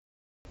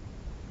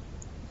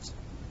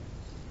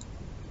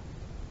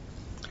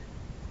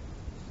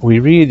We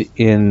read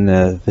in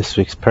this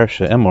week's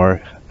Parsha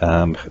Emor,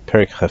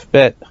 Perek Chaf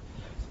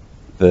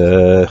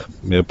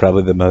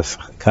probably the most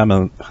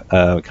common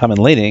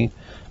leading.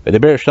 Right, so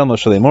we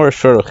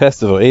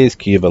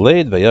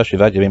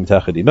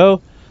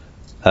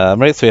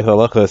have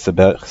halachas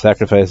about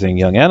sacrificing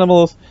young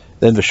animals.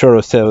 Then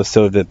v'shoro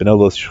so that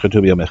benolos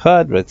shchatu b'yom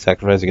echad, right,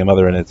 sacrificing a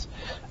mother and its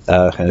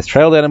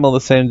child animal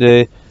the same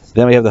day.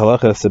 Then we have the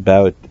halachas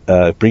about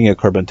bringing a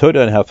korban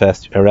toda and how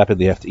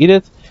rapidly you have to eat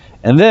it.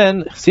 And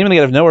then, seemingly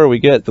out of nowhere, we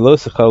get the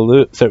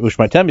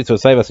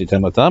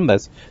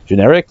that's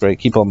generic, right?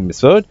 Keep all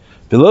mitzvot.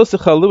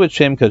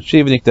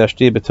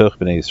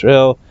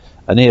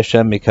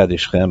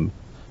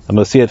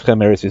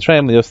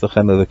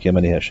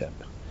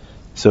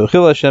 So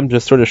Chil Hashem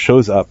just sort of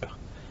shows up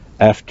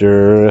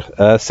after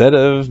a set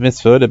of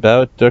mitzvot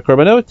about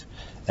korbanot,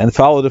 and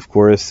followed, of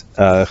course,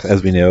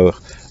 as we know,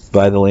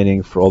 by the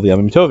laning for all the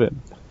Yamim Tovim.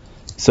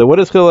 So what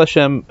does Chil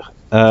Hashem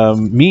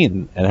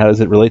mean, and how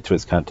does it relate to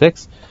its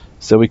context?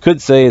 So we could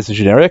say it's a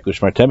generic, it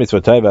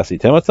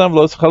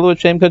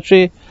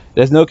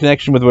has no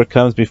connection with what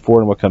comes before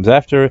and what comes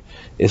after.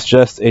 It's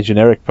just a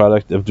generic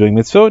product of doing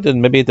mitzvot,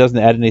 and maybe it doesn't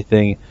add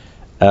anything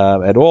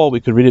at all. We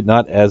could read it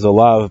not as a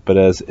lav, but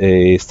as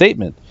a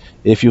statement.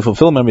 If you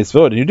fulfill my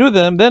mitzvot and you do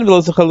them, then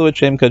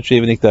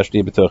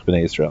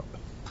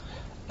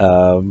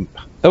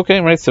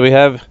okay, right, so we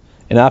have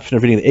an option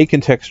of reading it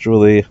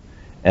acontextually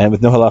and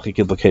with no halachic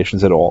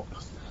implications at all.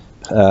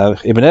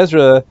 Ibn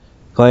Ezra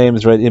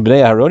claims, right, in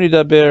Bnei Aharoni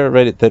Daber,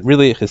 right, that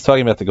really is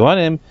talking about the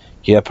Kohanim,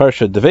 ki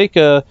parsha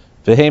deveka,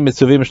 v'heim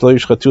mitzuvim shlo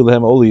yishchatu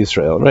lehem oli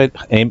Yisrael, right,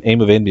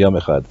 aim of ein b'yom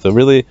echad. So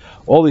really,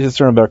 all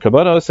these are about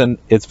Karbanos, and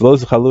it's v'lo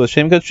zechalu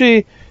Hashem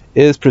kadshi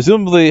is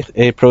presumably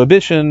a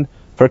prohibition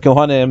for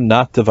Kohanim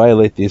not to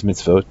violate these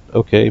mitzvot.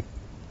 Okay.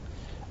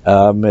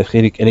 And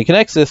he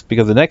connects this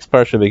because the next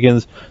parsha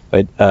begins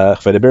by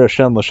V'daber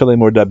Hashem Moshe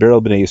lemor daber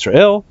el b'nei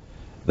Yisrael.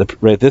 So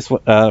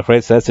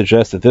that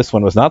suggests that this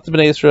one was not the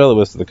Bnei Yisrael, it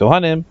was to the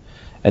Kohanim.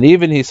 And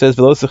even he says,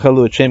 V'lo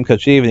sechalu et shem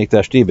kadshiv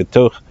v'niktashti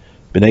b'toch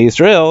Bnei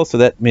Yisrael, so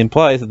that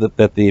implies that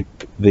the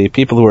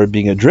people who are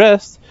being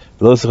addressed,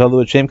 V'lo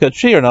sechalu et shem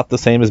kadshi, are not the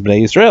same as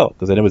Bnei Yisrael,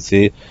 because then it would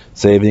say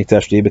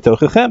v'niktashti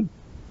b'tochechem.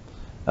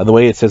 The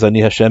way it says,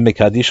 Ani Hashem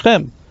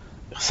mekadishchem.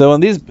 So on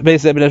these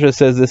bases, Ibn Ezra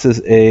says this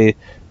is a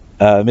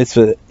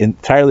mitzvah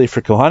entirely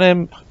for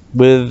Kohanim,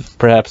 with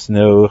perhaps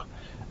no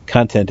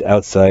content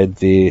outside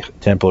the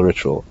temple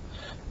ritual.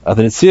 The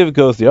Netziv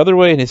goes the other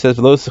way, and he says,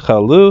 "V'lo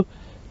sechalu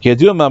ki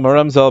yadu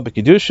ma'amaram zal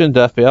b'kiddushin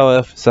daf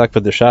be'alef sak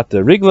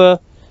v'deshata rigla."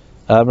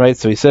 Right,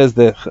 so he says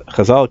that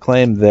Chazal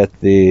claim that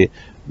the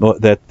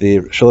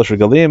Shalosh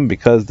Regalim,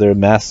 because they're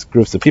mass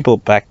groups of people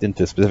packed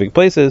into specific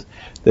places,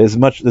 there's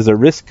a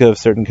risk of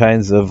certain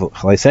kinds of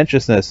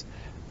licentiousness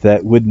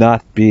that would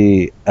not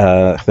be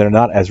that are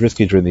not as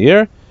risky during the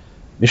year.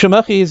 So we should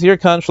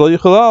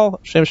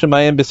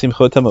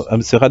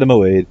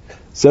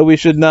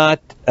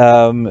not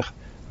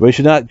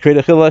create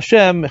a Chil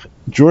Hashem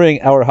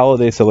during our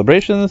holiday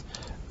celebrations,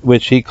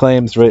 which he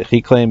claims. Right,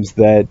 he claims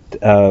that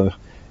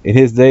in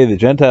his day the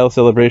Gentile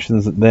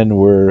celebrations then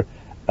were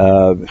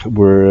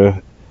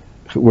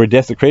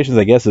desecrations,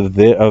 I guess, of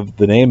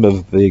the name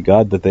of the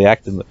God that they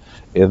act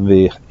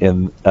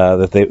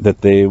that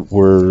they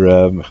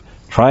were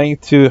trying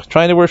to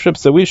worship.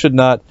 So we should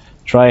not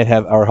try and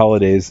have our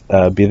holidays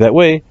be that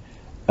way.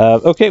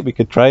 Okay, we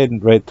could try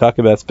and talk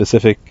about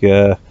specific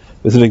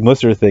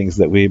Musar things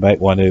that we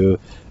might want to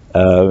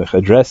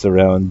address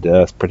around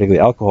particularly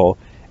alcohol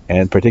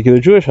and particular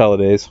Jewish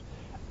holidays.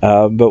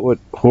 But what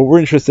we're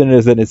interested in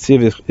is that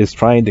Netziv is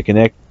trying to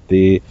connect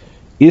the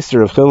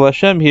Easter of Chil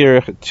Hashem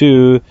here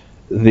to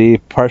the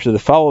parsha that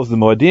follows the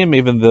Moedim,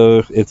 even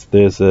though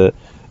there's a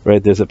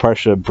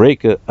parsha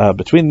break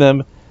between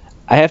them.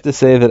 I have to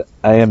say that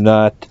I am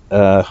not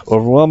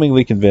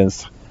overwhelmingly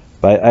convinced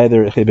by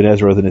either Ibn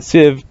Ezra or the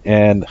Netziv,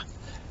 and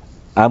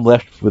I'm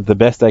left with the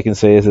best I can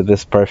say is that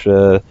this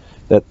parsha,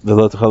 that the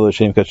Lo Techalu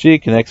Hashem Kachi,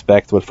 connects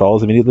back to what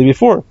follows immediately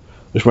before,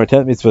 which were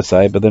 10 mitzvah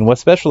side, but then what's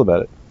special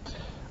about it?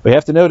 We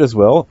have to note as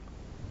well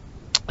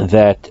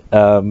that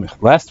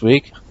last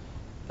week,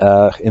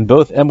 in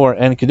both Emor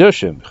and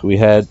Kedoshim, we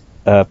had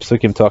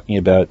Psukim talking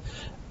about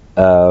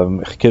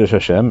Kiddush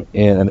Hashem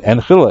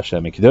and Chil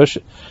Hashem. In Kiddush,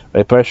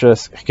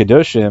 Parashas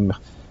Kedoshim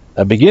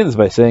begins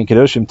by saying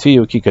Kedoshim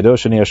Tiyu Ki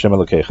Kadosh Ani Hashem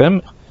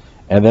Elokechem,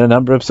 and then a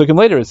number of Psukim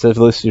later it says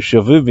V'lo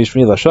Yishavu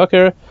B'Shmi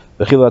L'Shaker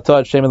V'Chilata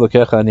Hashem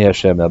Elokecha Ani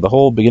Hashem. Now the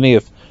whole beginning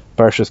of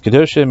Parashas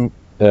Kedoshim,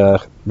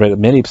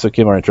 many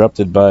Psukim are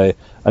interrupted by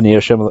Ani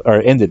Hashem,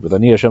 or ended with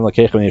Ani Hashem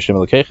Elokechem Ani Hashem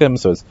Elokechem.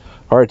 So it's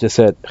hard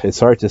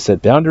to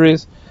set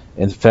boundaries.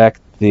 In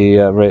fact, the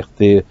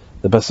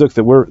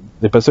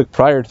pasuk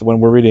prior to the one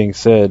we're reading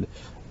said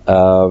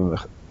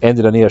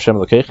ended Ani Hashem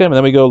Elokechem, and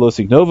then we go Lo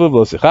Signovu,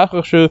 Lo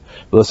Sichachachshu,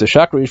 Lo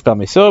Sishakru Ish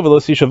B'Miso, Lo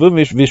Sishavu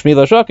V'Shmi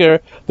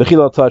L'Shaker,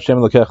 V'Chilata Hashem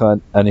Elokecha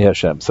Ani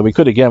Hashem. So we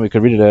could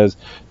read it as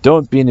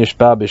don't be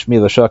Nishba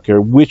B'Shmi L'Shaker,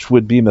 which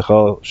would be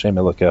Michal Hashem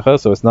Elokecha.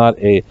 So it's not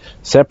a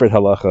separate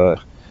halacha.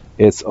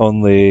 It's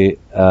only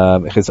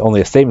a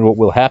statement of what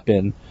will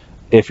happen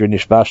if you're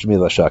Nishba Shmi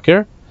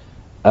L'Shaker.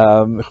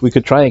 we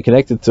could try and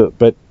connect it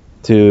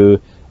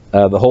to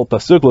the whole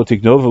pasuk lo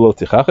tignova lo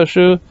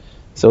tichachashu.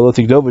 So lo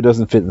tignova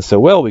doesn't fit in so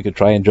well. We could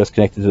try and just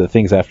connect it to the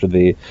things after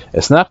the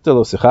esnachta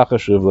lo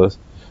tichachashu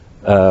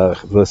lo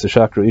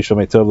sishakru isho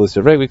meitov lo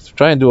sireg. We could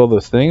try and do all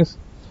those things.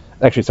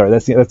 Actually, sorry,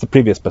 that's the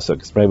previous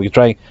pasuk, right? We could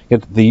try and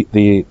get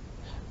the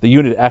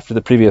unit after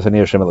the previous Ani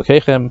Hashem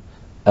Elokechem,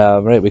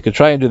 right? We could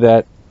try and do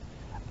that.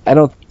 I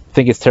don't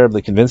think it's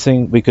terribly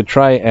convincing. We could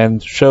try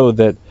and show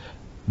that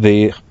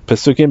the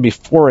pasukim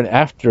before and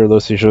after Lo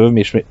Sishavim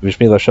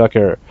Mishmi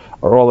Lashaker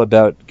are all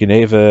about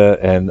Geneva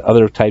and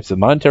other types of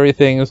monetary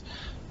things.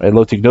 Right?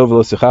 Lo Tignova,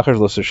 Lo Sichachar,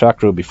 Lo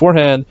Sishakru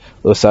beforehand,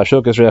 Lo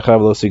Sashokas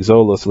Rechav, Lo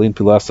Sigzol, Lo Salin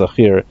Pilas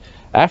Sachir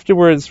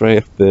afterwards,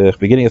 right? The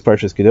beginning of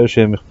Parshas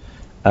Kedoshim,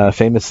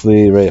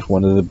 famously, right,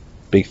 one of the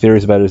big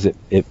theories about it is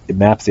it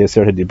maps the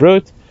Aseret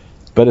HaDibrot,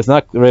 but it's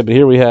not, right, but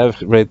here we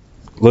have, right,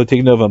 Lo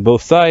Tignov on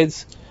both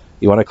sides.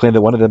 You want to claim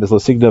that one of them is Lo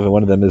Signov and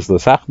one of them is Lo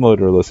Sachmod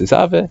or Lo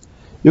Sisave.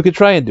 You could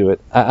try and do it.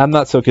 I'm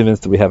not so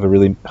convinced that we have a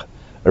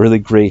really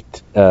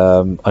great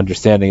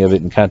understanding of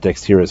it in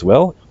context here as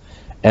well.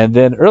 And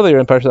then earlier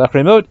in Parashat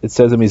Achremot, it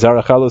says,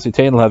 "Mizarach lo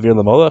sitein l'havir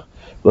l'molach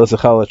lo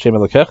sechal l'shem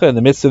elokecha," in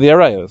the midst of the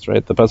arayos,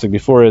 right? The pasuk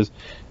before is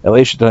 "El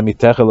eshet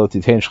hamitecha lo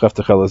titein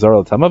shchaftecha l'zar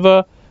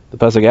l'tamava." The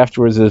pasuk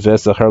afterwards is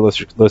 "V'esachar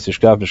lo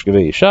sishkav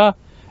mishkavei isha,"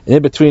 and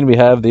in between we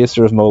have the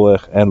Isser of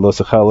Molech and "Lo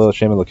sechal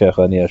l'shem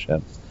elokecha ani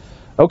Hashem."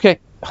 Okay,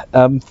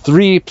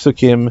 3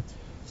 psukim,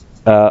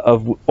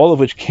 of all of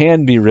which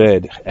can be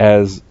read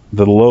as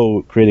the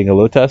lo creating a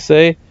lo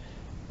taseh.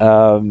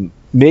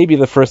 Maybe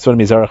the first one,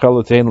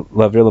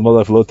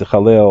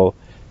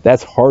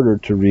 that's harder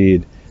to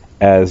read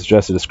as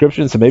just a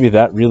description, so maybe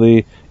that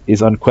really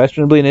is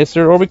unquestionably an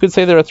Isser. Or we could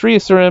say there are 3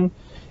 Isserim,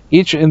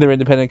 each in their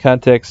independent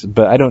context,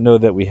 but I don't know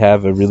that we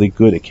have a really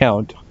good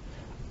account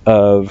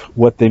of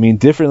what they mean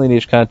differently in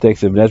each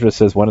context. If Ibn Ezra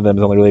says one of them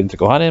is only related to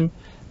Kohanim,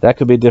 that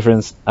could be a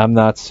difference. I'm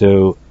not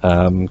so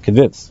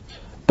convinced.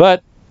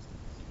 But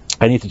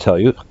I need to tell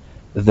you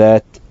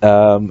that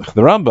the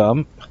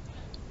Rambam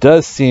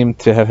does seem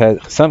to have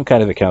had some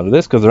kind of account of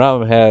this, because the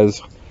Rambam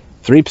has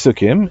 3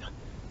 psukim,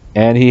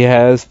 and he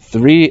has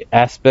 3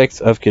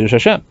 aspects of Kiddush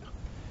Hashem.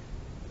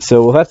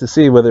 So we'll have to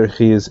see whether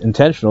he is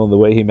intentional in the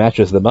way he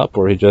matches them up,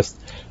 or he just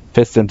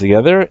fits them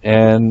together,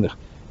 and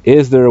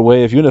is there a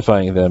way of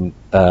unifying them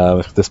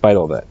despite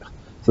all that.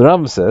 So the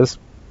Rambam says,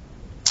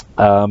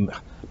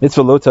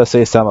 mitzvah lo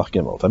taseh samach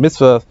gimel. The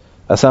mitzvah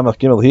samach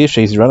gimel hi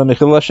sheizirana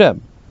mechil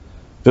Hashem.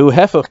 And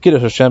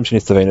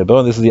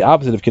this is the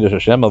opposite of Kiddush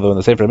Hashem, although in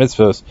the Sefer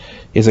Mitzvos,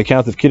 his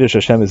account of Kiddush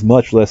Hashem is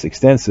much less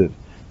extensive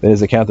than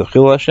his account of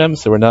Chil Hashem.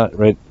 So we're not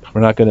going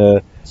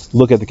to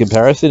look at the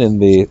comparison in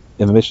the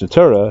Mishnah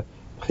Torah.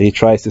 He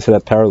tries to set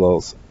up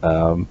parallels,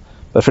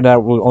 but for now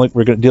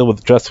we're going to deal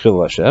with just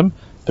Chil Hashem.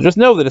 But just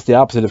know that it's the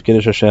opposite of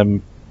Kiddush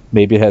Hashem.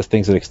 Maybe it has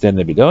things that extend,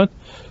 maybe don't.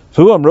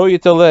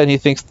 And he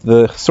thinks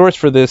the source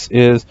for this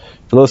is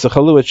V'lo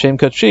sechalu et Shem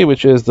Kachi,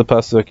 which is the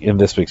pasuk in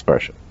this week's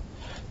parsha.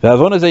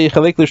 And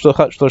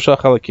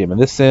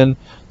this sin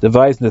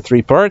divides into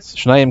 3 parts.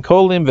 Shnayim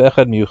kolim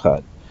ve'echad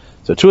miyuchad.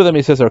 So 2 of them,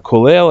 he says, are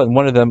kolel, and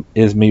 1 of them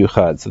is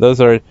miyuchad. So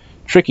those are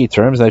tricky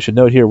terms. And I should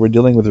note here we're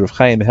dealing with Rav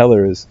Chaim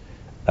Heller's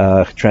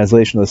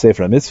translation of the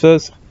Sefer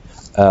HaMitzvos.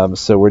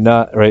 So we're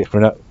not dealing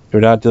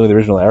with the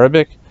original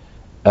Arabic.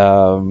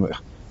 The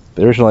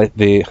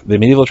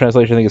medieval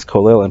translation, I think, is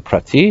kolel and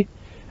prati.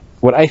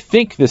 What I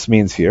think this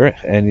means here,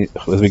 and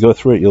as we go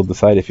through it, you'll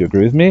decide if you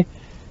agree with me.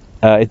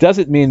 It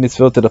doesn't mean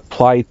mitzvot that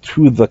apply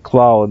to the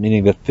klal,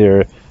 meaning that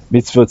they're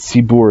mitzvot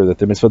tzibur, that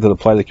they're mitzvot that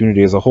apply to the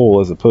community as a whole,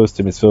 as opposed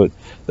to mitzvot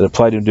that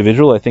apply to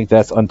individual. I think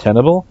that's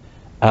untenable.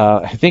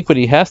 I think what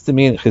he has to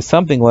mean is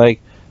something like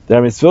there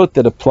are mitzvot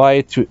that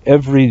apply to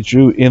every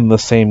Jew in the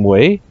same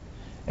way,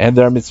 and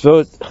there are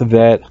mitzvot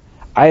that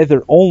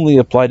either only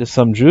apply to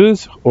some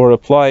Jews or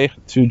apply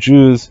to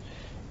Jews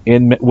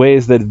in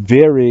ways that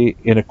vary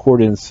in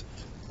accordance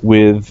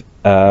with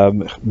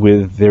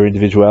their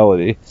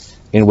individuality,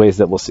 in ways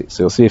that we'll see.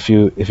 So you'll see if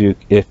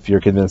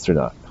you're convinced or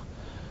not.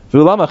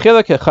 So the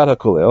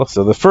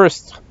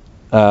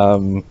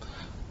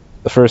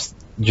first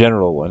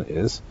general one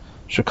is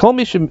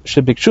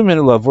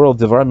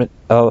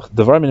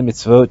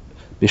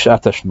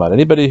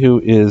anybody who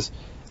is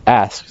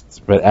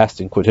asked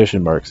in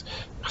quotation marks,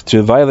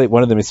 to violate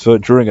one of the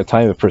mitzvot during a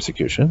time of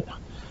persecution,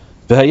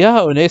 and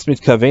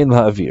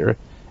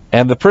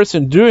the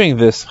person doing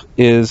this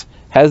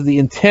has the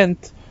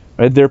intent,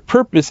 right, their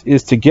purpose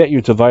is to get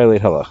you to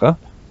violate halacha.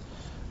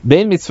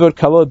 Bein mitzvot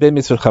kalot, bein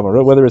mitzvot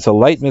chamarot, whether it's a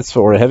light mitzvah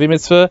or a heavy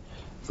mitzvah.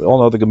 We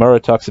all know the Gemara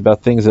talks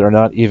about things that are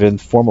not even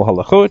formal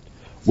halachot.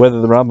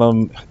 Whether the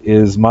Rambam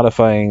is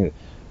modifying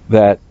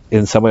that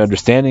in some way,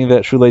 understanding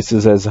that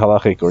shoelaces as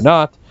halachic or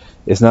not,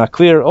 is not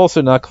clear.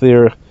 Also not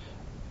clear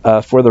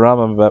for the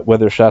Rambam about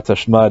whether Shat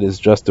Hashmad is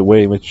just a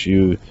way in which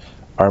you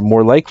are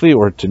more likely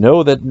or to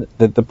know that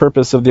the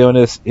purpose of the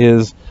onus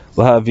is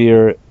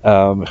lahavir,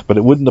 but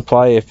it wouldn't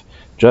apply if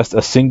just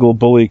a single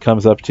bully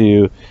comes up to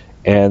you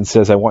and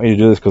says, I want you to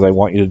do this because I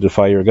want you to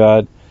defy your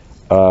God.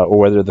 or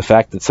whether the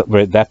fact that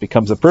that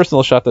becomes a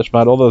personal shat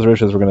hashmad. All those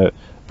rishas we're going to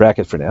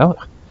bracket for now.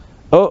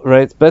 Oh,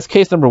 right. Best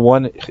case number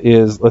one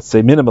is, let's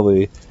say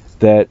minimally,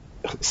 that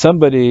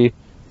somebody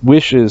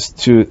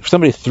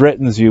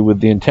threatens you with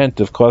the intent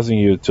of causing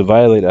you to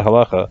violate a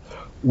halacha,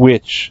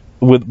 which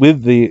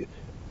with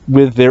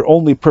their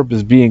only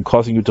purpose being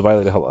causing you to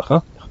violate a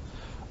halacha.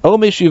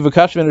 Or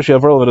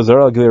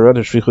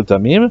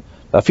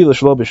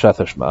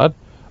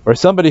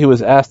somebody who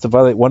was asked to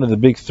violate one of the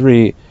big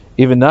three,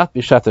 even not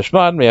bishat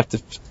hashmad, may have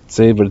to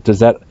say, but does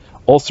that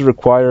also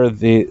require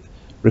the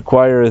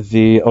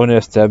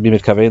onus to be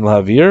mitkavein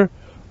lahavir,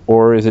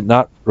 or is it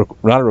not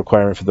a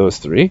requirement for those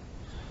three?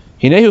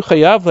 Hinehu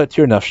chayav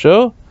latir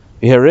nafsho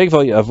v'hareg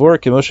val yavor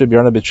k'moshe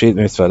b'yarna b'tsheit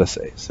mitzvah.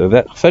 So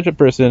that such a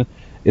person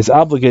is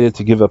obligated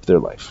to give up their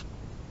life.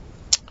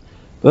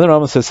 Then the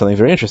Rambam says something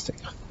very interesting.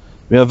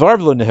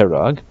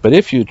 But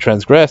if you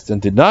transgressed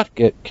and did not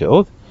get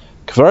killed,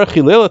 kvar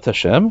chilelat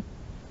Hashem,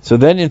 so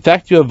then in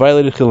fact you have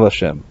violated chilul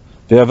Hashem.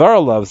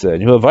 Ve'avar lavzeh,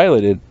 and you have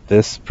violated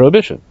this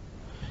prohibition.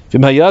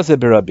 And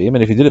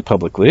if you did it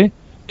publicly,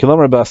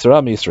 kilomar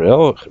ba'asara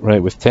Israel,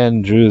 right, with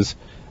 10 Jews,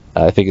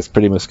 I think it's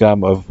pretty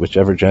muskam of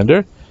whichever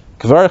gender.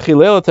 Kvar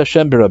chilelat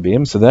Hashem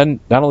berabim, so then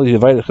not only did you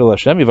violate chilul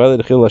Hashem, you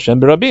violated chilul Hashem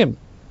berabim.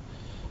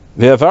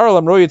 And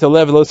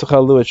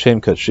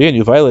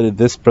you violated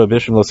this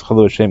prohibition lo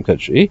sachalu et shem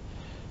kadshi,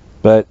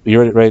 but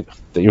you're right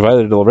that you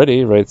violated it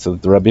already, right? So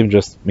the rabim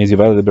just means you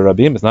violated the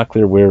rabim. It's not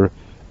clear what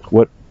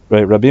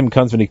right. Rabim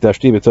comes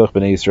v'nikdashti b'toch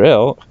b'nei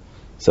Yisrael,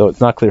 so it's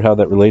not clear how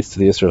that relates to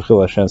the Yisrael chil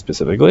Hashem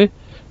specifically.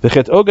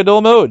 V'chet o gadol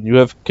mod, you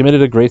have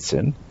committed a great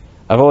sin.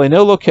 Aval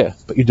eino lokeh,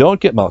 but you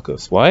don't get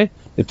malchus. Why?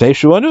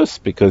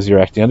 Because you're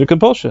acting under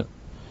compulsion.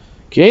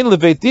 And a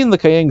beit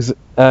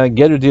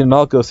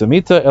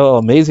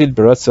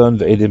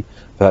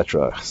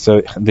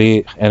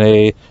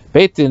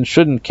din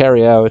shouldn't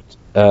carry out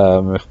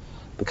either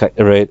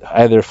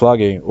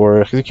flogging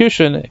or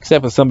execution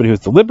except with somebody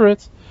who's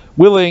deliberate,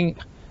 willing,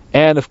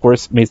 and of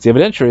course meets the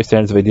evidentiary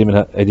standards of edim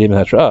and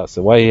hatra'ah.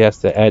 So why he has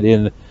to add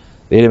in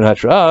the edim and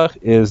hatra'ah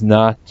is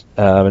not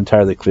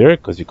entirely clear,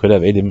 because you could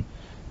have edim.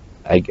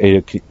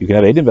 You can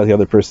have edim about the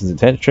other person's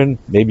intention.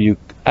 Maybe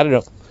I don't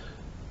know.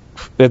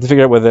 We have to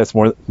figure out whether that's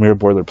mere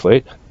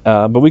boilerplate.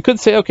 But we could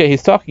say, okay,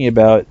 he's talking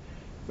about,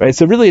 right?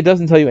 So really, it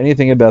doesn't tell you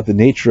anything about the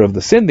nature of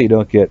the sin that you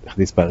don't get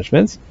these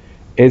punishments.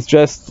 It's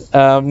just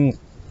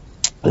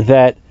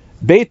that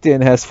Beit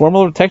Din has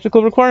formal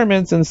technical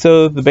requirements, and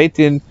so the Beit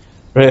Din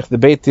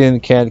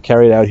can't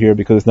carry it out here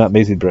because it's not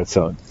mezid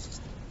b'ratzon.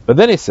 But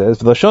then he says,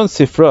 "V'lashon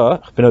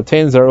sifra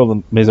b'notein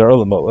mezaro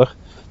l'molech."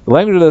 The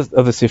language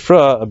of the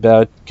sifra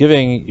about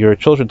giving your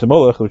children to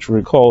Molech, which we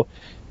recall,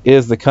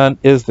 is the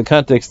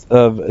context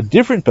of a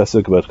different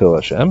pasuk about Chil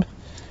Hashem,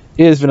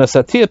 is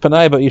v'nasati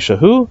panai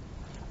ba'ishahu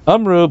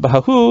amru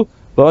b'hahu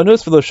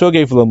ba'anus v'lo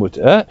shogeg v'lo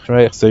muteh.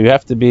 Right, so you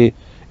have to be,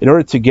 in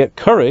order to get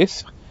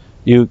kares,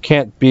 you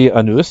can't be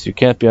anus, you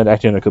can't be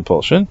acting under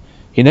compulsion.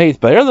 Hineit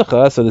ba'er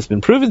lecha, so it's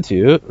been proven to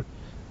you,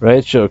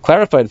 right?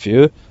 Clarified for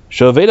you.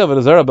 Shoved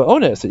avodah zara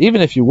ba'ones, that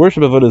even if you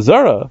worship avodah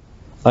zara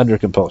under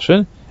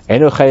compulsion,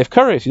 eno chayev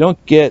kares, you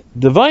don't get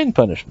divine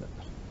punishment.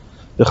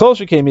 The chol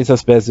shekei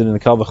mitzvahs bezin and the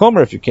kal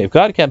v'chomer. If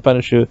God can't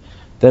punish you,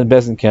 then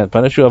bezin can't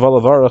punish you. Aval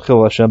avara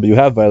chil Hashem, but you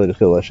have violated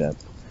chil Hashem.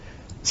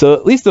 So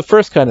at least the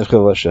first kind of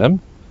chil Hashem,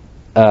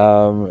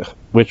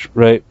 which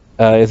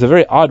is a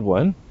very odd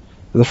one.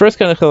 The first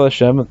kind of chil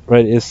Hashem,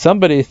 right, is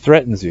somebody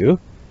threatens you,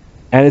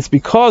 and it's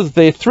because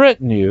they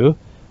threaten you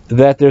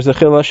that there's a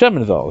chil Hashem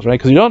involved, right?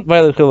 Because you don't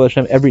violate chil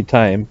Hashem every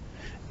time,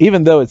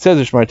 even though it says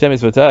Shmartem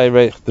Mitzvotai,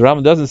 right? The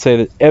Rambam doesn't say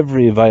that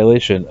every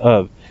violation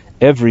of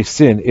every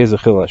sin is a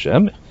chil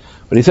Hashem.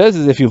 What he says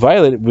is if you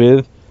violate it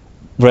with,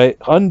 right,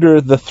 under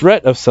the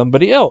threat of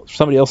somebody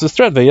else's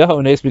threat, then you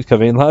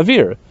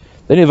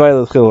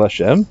violate chil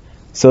Hashem.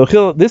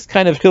 So this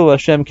kind of chil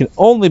Hashem can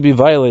only be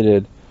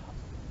violated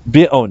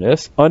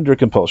bi'onis, under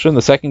compulsion.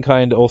 The second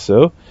kind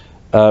also,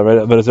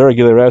 is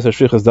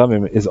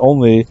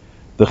only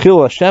the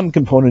chil Hashem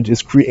component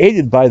is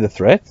created by the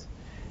threat,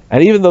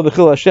 and even though the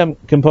chil Hashem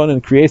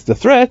component creates the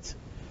threat,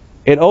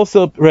 it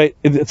also,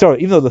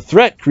 even though the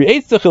threat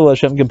creates the chil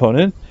Hashem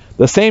component,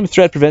 the same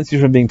threat prevents you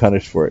from being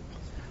punished for it.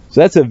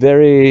 So that's a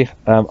very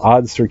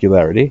odd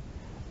circularity.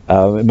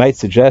 It might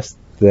suggest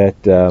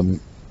that the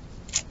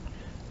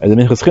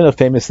Minchas Chinuch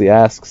famously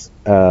asks,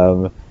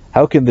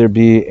 how can there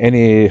be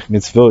any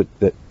mitzvot,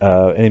 that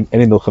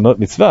any milchamot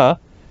mitzvah,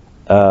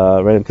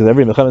 right? Because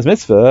every milchamot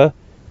mitzvah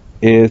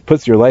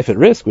puts your life at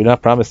risk. We're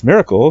not promised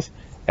miracles,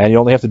 and you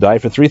only have to die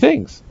for 3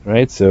 things,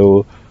 right?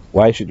 So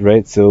why should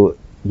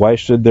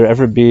there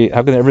ever be?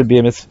 How can there ever be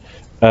a mitzvah?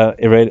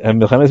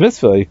 And milchamas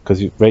mitzvah, because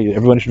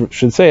everyone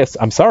should say,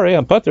 "I'm sorry,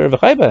 I'm pater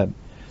v'chai b'hem."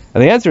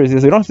 And the answer is you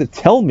don't have to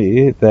tell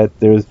me that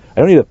I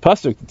don't need a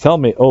pasuk to tell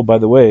me, oh, by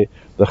the way,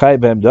 the chai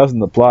b'hem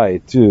doesn't apply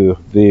to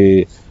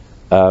the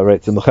to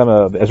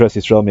milchama of Ezras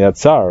Yisrael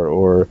mi'atzar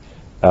or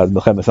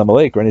milchama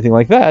Amalek or anything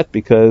like that,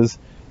 because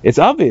it's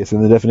obvious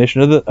in the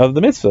definition of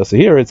the mitzvah. So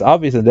here it's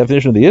obvious in the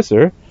definition of the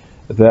Yisr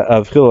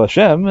of Chil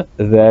Hashem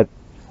that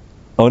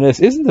onus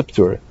isn't a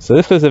ptur. So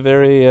this is a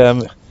very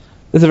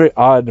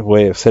odd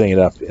way of setting it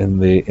up in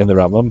the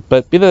Rambam.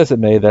 But be that as it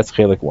may, that's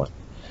chelik 1.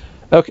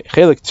 Okay,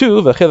 chelik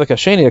 2, v'chelik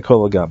hasheni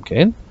hakol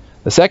gamkein.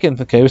 The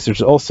second case,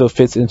 which also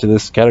fits into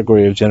this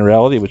category of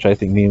generality, which I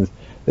think means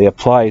they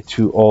apply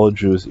to all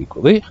Jews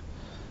equally.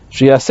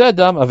 Sheyaseh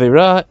dam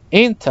avera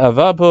ein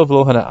ta'ava bo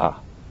v'lo hana'ah.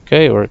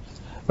 Okay, or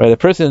right, a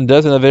person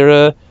does an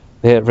avera,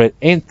 they have right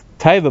ain't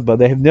taiva, but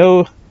they have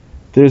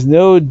there's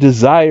no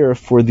desire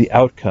for the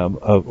outcome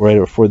of right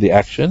or for the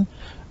action.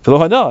 V'lo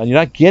hana'ah, and you're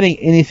not getting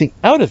anything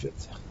out of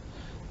it.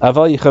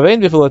 Aval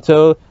yichavein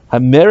b'filato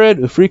hamered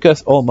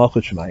ufrikas ol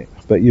malchut shemayim.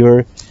 But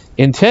your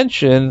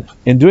intention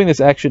in doing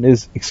this action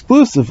is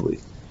exclusively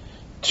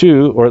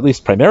to, or at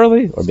least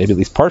primarily, or maybe at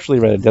least partially,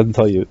 right? It doesn't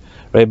tell you,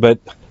 right? But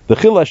the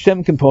Chil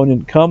Hashem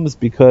component comes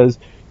because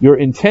your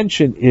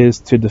intention is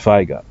to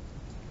defy God.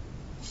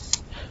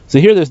 So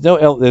here there's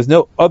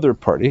no other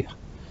party,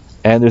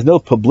 and there's no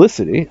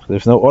publicity.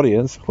 There's no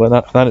audience. Well,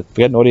 not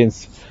we had an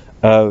audience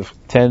of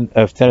 10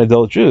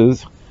 adult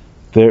Jews,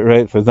 there,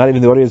 right? So it's not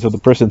even the audience of the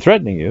person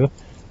threatening you.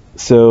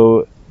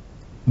 So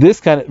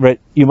this kind of, right,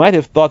 you might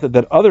have thought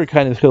that other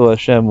kind of Chil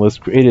Hashem was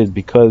created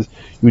because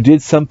you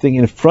did something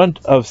in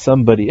front of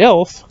somebody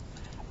else,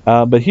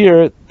 but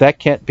here that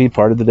can't be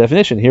part of the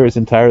definition. Here it's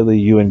entirely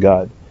you and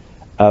God.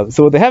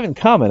 So what they have in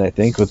common, I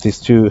think, with these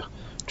two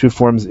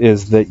forms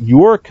is that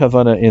your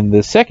kavana in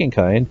the second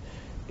kind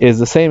is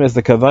the same as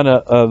the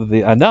kavana of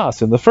the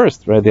anas in the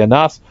first, right? The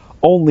anas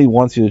only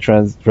wants you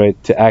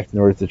to act in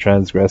order to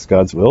transgress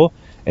God's will,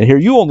 and here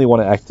you only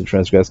want to act to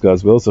transgress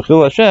God's will. So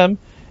Chil Hashem,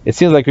 it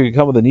seems like we could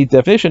come with a neat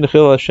definition.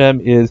 Chil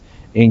Hashem is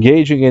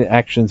engaging in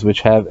actions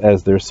which have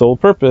as their sole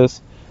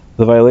purpose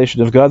the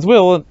violation of God's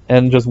will,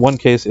 and just one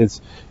case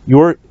it's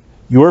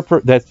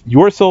that's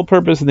your sole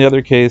purpose. In the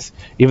other case,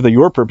 even though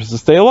your purpose is to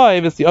stay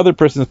alive, it's the other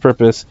person's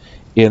purpose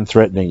in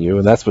threatening you,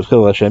 and that's what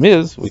Chil Hashem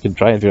is. We can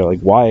try and figure out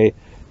why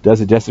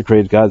does it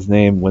desecrate God's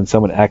name when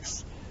someone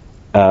acts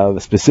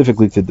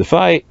specifically to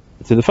defy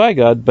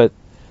God, but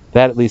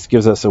that at least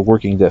gives us a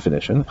working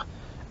definition.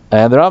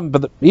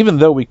 And even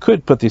though we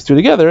could put these two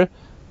together,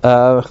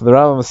 the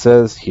Rambam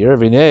says here,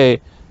 "Vinei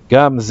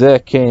gam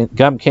ken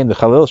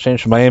v'chalil shein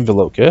shemayim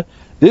v'loke."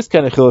 This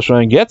kind of chil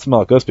Hashem gets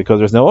malchus because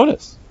there's no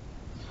onus.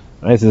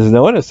 Right? So there's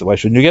no onus, so why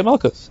shouldn't you get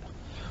malchus?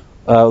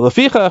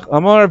 Lefichach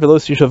amar v'lo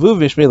sishavu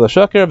v'ishmei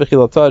l'shaker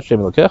v'chilata Hashem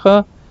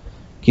elokecha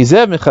ki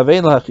zev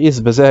mechavein l'hachis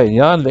b'zeh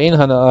inyan v'ein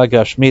hana'a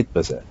gashmit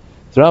b'zeh.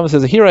 The Rambam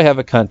says here I have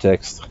a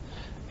context,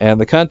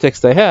 and the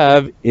context I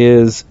have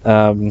is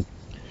right,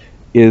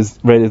 as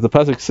the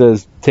pasuk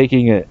says,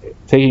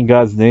 taking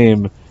God's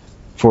name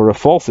for a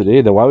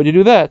falsity. Then why would you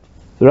do that?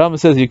 The Rambam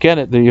says you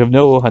have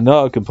no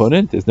hana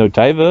component. There's no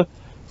taiva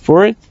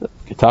for it. You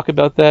can talk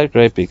about that,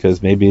 right?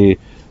 Because maybe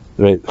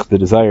right, the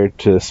desire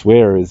to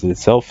swear is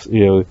itself,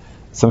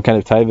 some kind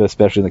of taiva,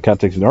 especially in the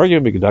context of an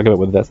argument. We can talk about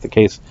whether that's the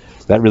case.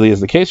 That really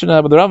is the case or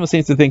not. But the Rambam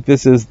seems to think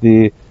this is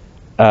the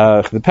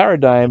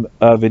paradigm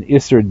of an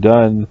isser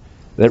done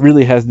that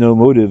really has no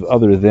motive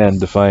other than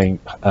defying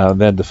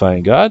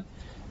God.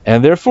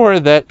 And therefore,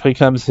 that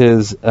becomes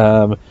his.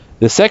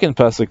 The second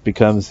pasuk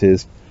becomes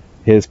his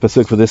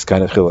pasuk for this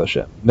kind of Chil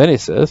Hashem. Then he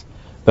says,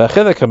 but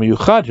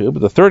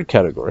the third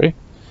category,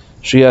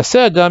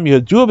 sheyaseh adam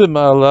yadua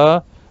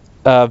b'ma'ala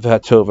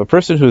v'hatov, a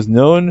person who is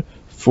known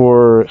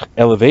for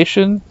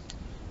elevation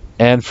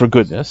and for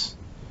goodness.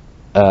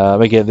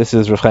 Again, this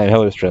is Rav Chaim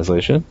Heller's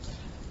translation.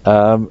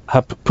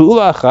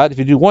 Ha'pula achad, if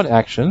you do one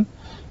action,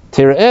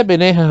 tera'eh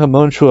b'nei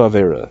ha'hamon shu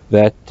avera,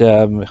 that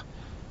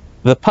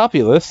the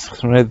populace,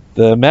 right,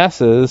 the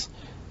masses,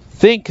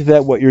 think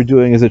that what you're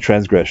doing is a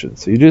transgression.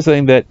 So you do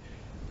something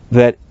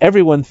that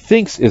everyone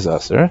thinks is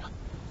aser.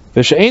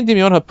 So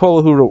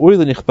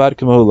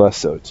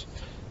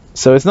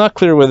it's not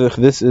clear whether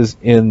this is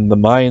in the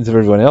minds of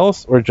everyone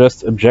else or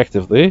just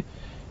objectively.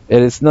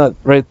 And it's not,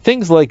 right,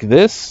 things like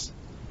this,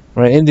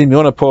 right,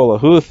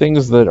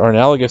 things that are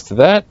analogous to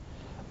that,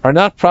 are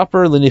not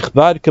proper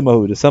l'nichbad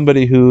kamahu, to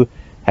somebody who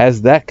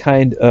has that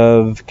kind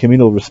of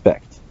communal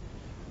respect.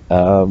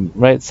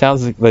 Right,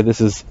 sounds like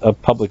this is a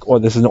public, or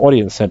this is an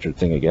audience-centered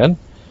thing again.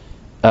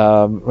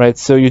 Right,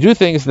 so you do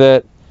things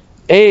that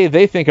A,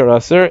 they think are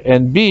aser,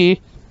 and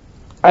B,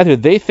 either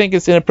they think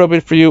it's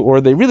inappropriate for you,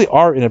 or they really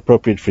are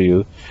inappropriate for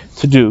you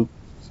to do,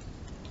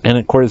 and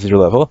in accordance with your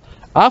level.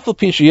 Afal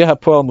pi sheyeha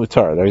po'al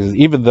mutar, that is,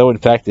 even though in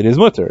fact it is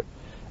mutar.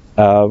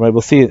 Right,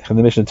 we'll see in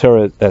the Mishnah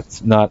Torah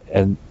that's not,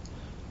 and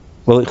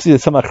well, see that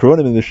some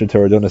achronim in the Mishnah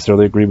Torah don't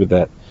necessarily agree with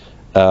that,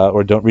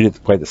 or don't read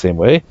it quite the same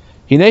way.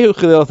 Hinehu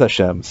chilel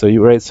Hashem. So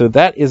so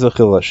that is a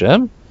chilel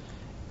Hashem,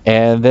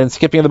 and then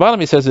skipping at the bottom,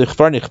 he says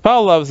Ichvar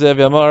nichpal lav zev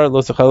yamar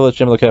lo sechalel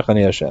Hashem lokech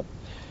ani Hashem,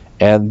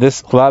 and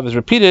this lav is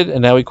repeated,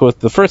 and now we quote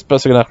the first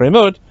pasuk in Achrei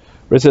Mot,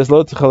 where it says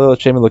lo sechalel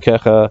Hashem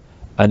lokecha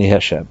ani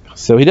Hashem.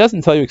 So he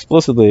doesn't tell you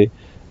explicitly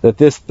that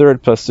this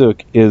third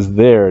pasuk is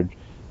there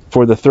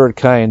for the third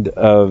kind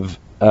of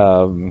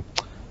chilel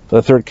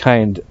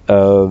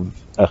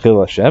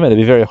Hashem, and it'd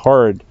be very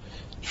hard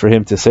for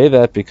him to say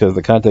that because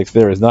the context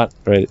there is not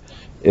right.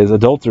 Is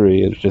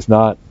adultery. It's just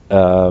not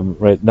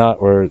right?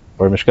 Not or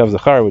Mishkav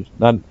Zachar, which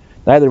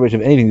neither of which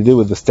have anything to do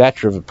with the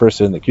stature of a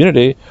person in the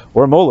community,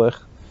 or Molech.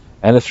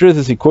 And the truth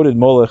is, he quoted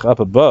Molech up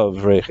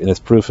above, right, in his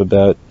proof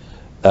about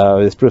you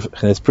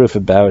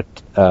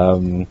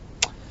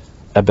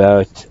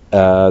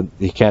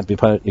can't be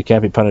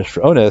punished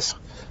for onus.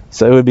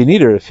 So it would be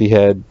neater if he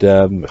had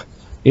moved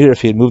the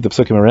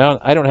psukim around.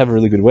 I don't have a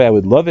really good way. I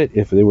would love it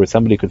if there were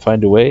somebody who could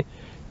find a way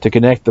to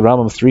connect the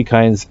Rambam's three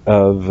kinds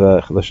of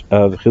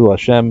Chilul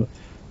Hashem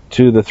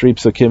to the three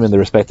psukim in the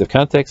respective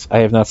contexts. I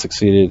have not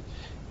succeeded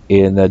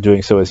in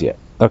doing so as yet.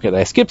 Okay,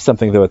 I skipped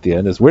something though at the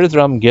end. Is where does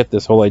Rambam get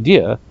this whole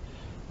idea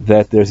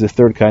that there's a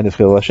third kind of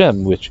Chilul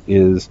Hashem, which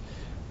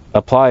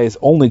applies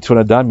only to an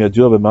Adam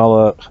Yadua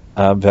B'Mala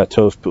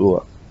V'Atov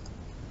Pu'ula?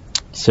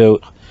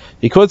 So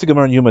he quotes the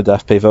Gemara in Yuma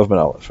Daf Pei Vav Ben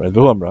Aleph, right?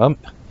 V'Hu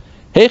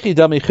Heichi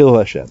Dami Chilul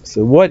Hashem.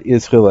 So what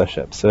is Chilul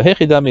Hashem? So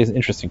Heichi Dami is an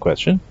interesting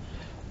question.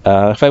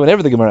 In fact,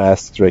 whenever the Gemara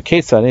asks, right,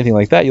 Ketzad, anything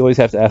like that, you always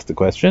have to ask the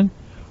question,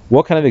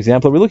 what kind of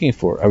example are we looking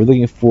for? Are we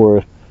looking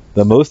for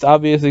the most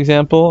obvious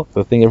example,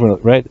 the thing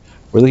everyone, right?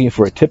 We're looking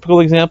for a typical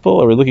example,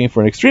 or we're looking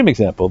for an extreme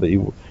example that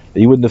you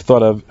wouldn't have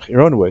thought of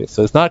your own way.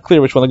 So it's not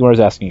clear which one the Gemara is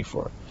asking you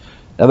for.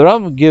 Now the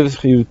Rambam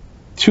gives you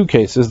two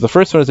cases. The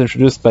first one is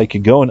introduced by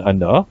Kigon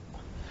Anna,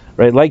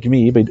 right? Like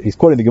me, but he's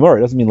quoting the Gemara.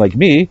 It doesn't mean like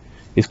me.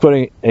 He's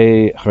quoting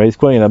an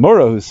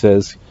Amora who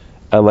says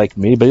like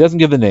me, but he doesn't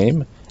give the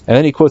name. And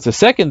then he quotes a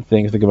second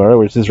thing of the Gemara,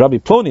 which is Rabbi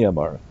Ploni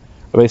Amar,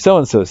 Rabbi so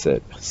and so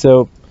said.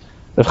 So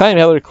Rav Chaim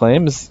Heller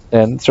claims,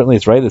 and certainly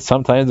it's right, that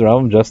sometimes the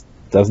Rambam just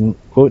doesn't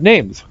quote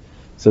names.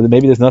 So that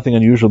maybe there's nothing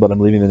unusual about him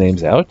leaving the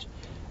names out.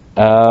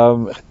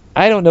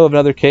 I don't know of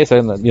another case. I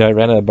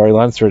ran a Bar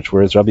Ilan search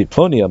where it's Rabbi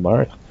Ploni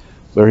Amar,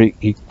 where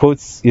he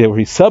quotes, where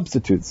he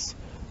substitutes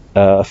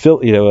a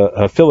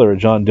filler, a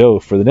John Doe,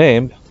 for the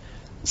name.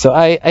 So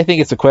I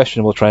think it's a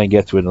question. We'll try and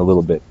get to it in a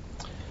little bit.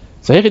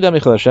 So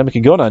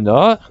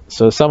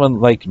so someone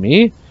like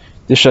me,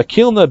 that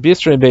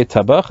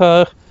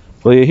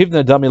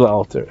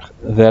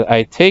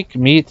I take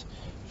meat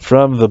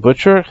from the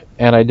butcher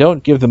and I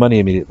don't give the money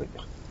immediately.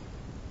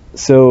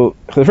 So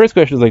the first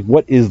question is, like,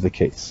 what is the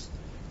case?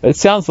 It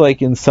sounds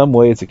like in some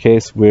way it's a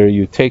case where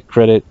you take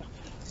credit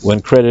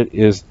when credit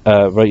is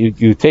right.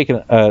 You take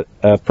a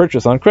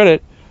purchase on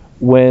credit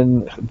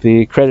when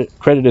the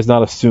credit is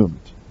not assumed.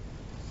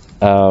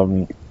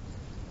 But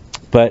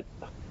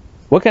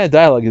what kind of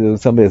dialogue is it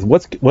with somebody?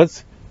 What's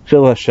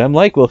Chilul Hashem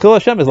like? Well, Chilul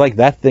Hashem is like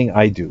that thing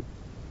I do.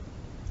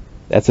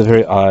 That's a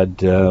very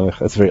odd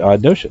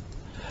notion.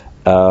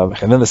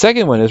 And then the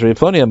second one is Rabbi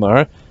Ploni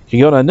Amar,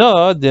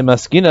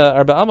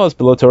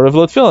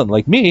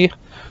 like me,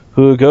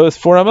 who goes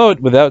 4 amot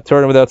without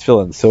Torah and without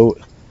tefillin. So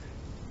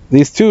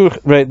these two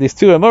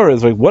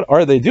Amoras, like, what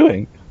are they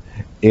doing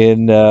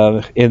in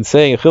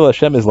saying Chilul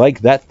Hashem is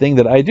like that thing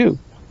that I do?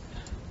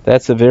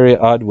 That's a very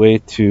odd way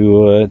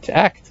to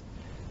act.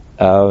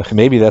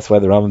 Maybe that's why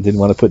the Rambam didn't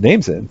want to put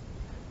names in.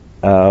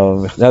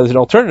 Now there's an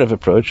alternative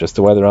approach as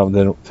to why the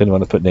Rambam didn't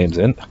want to put names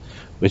in,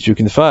 which you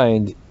can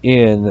find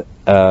in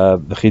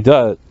the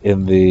Chidah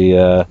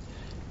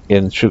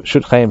in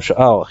Shut Chaim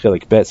Sha'al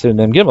Chelik Bet Sin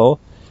Mem Gimel.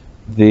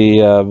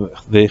 The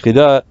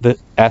Chidah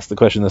asked the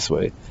question this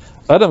way: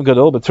 Adam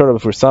Gadol b'Torah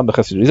b'fur Sam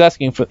b'Chasidut. He's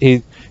asking for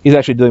he's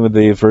actually dealing with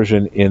the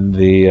version in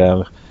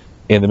the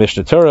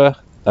Mishnah Torah.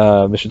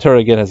 Mishnah Torah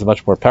again has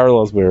much more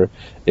parallels, where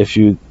if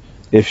you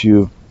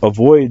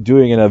avoid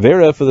doing an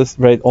avera for this,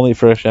 right, only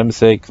for Hashem's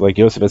sake, like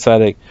Yosef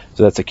Atzadik,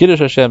 so that's a Kiddush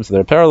Hashem, so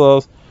there are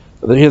parallels.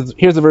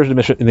 Here's the version of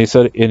Mishnah in the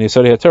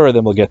Yesodei HaTorah,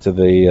 then we'll get to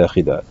the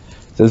Chidah. It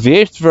says,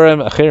 V'yesh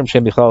dvarim acherim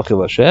shem bichlal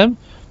chil Hashem,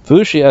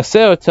 v'ushi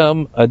aseh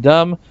otam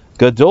adam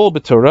gadol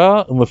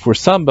b'Torah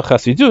u'mefursam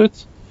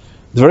b'chasidut,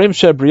 dvarim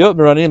shebriot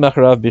meranim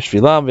acharav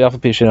b'shvilam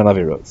v'yafal pi she'enan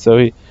avirot.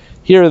 So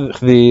here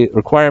the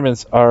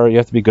requirements are, you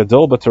have to be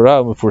gadol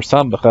b'Torah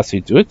u'mefursam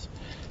b'chasidut.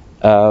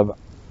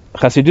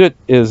 Chasidut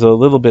is a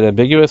little bit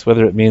ambiguous,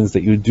 whether it means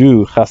that you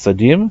do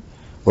chasadim,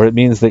 or it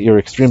means that you're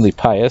extremely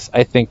pious.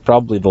 I think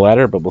probably the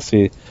latter, but we'll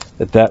see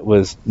that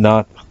was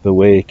not the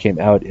way it came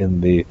out in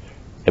the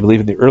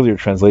earlier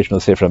translation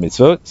of the Sefer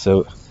HaMitzvot,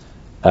 so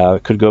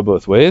it could go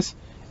both ways.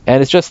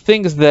 And it's just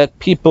things that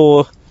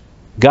people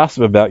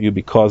gossip about you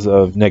because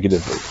of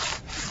negatively.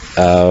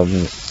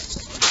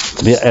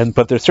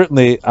 But there's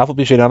certainly Afal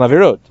Pi She'enan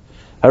Avirot.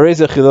 And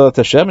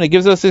he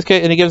gives us this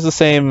case, and he gives the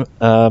same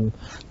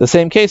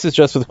cases,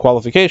 just with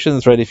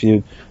qualifications, right? If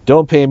you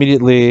don't pay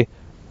immediately,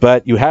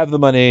 but you have the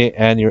money,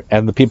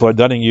 and the people are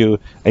dunning you,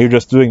 and you're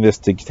just doing this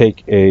to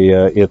take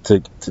a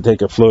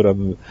float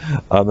on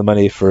the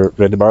money, to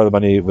borrow the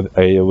money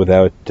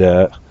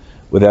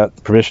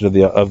without permission of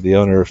the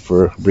owner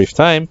for a brief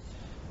time.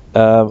 He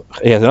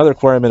has another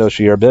requirement, right,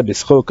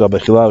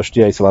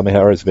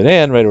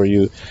 where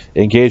you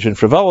engage in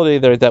frivolity.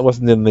 That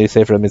wasn't in the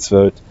Sefer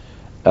HaMitzvot.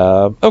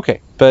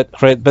 Okay, but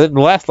in the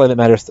last line it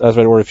matters,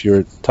 or if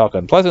you're talking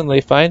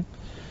unpleasantly, fine.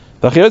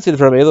 So even though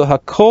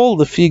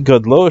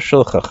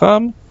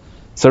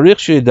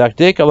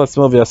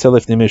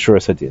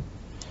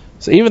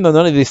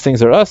none of these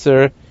things are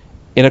usher,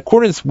 in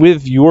accordance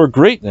with your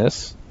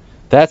greatness,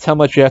 That's how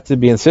much you have to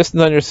be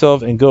insistent on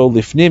yourself and go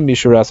lifnim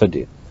mishuras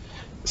hadin.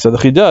 So the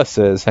Chidah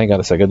says, hang on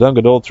a second, Adam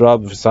gadol Torah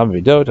v'sam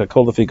vidot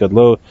hakol lefi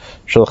gadlo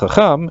shel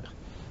chacham.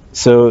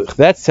 So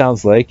that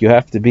sounds like you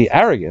have to be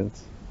arrogant,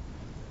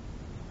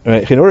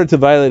 right? In order to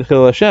violate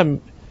Chilul Hashem,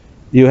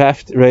 you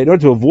have to, right? In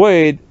order to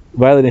avoid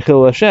violating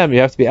Chilul Hashem, you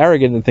have to be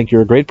arrogant and think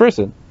you're a great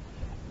person.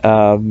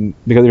 Because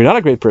if you're not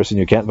a great person,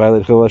 you can't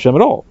violate Chilul Hashem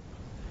at all.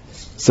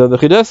 So the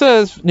Chidah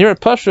says, near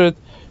Pashut,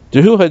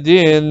 Dehu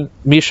hadin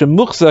misha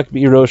muchzak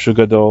b'iroshu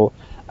gadol,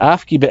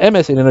 afki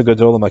be'emes inenu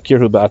gadol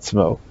makirhu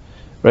ba'atzmo.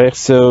 Right.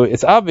 So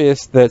it's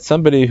obvious that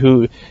somebody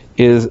who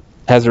has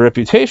a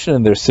reputation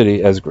in their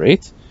city as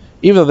great,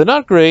 even though they're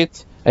not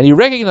great, and they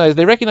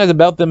recognize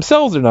about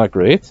themselves they're not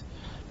great.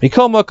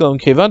 Mikol makom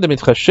kevan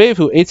demitchashev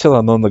eitzel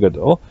hanon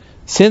lagadol.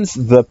 Since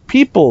the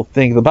people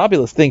think, the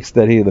populace thinks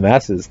that the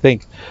masses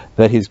think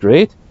that he's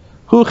great.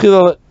 Hu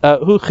chilul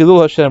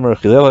Hashem or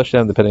chilul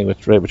Hashem, depending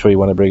which way you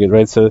want to bring it,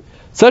 right? So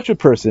such a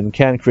person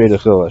can create a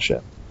chilul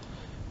Hashem.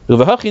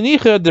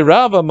 Uvahachinicha de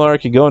Rav Amar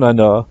kigon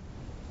ano,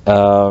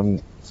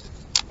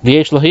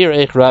 v'yesh lahir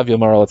eich Rav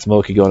Yamar al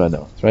atzmo kigon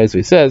ano. Right? So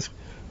he says,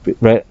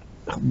 right?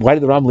 Why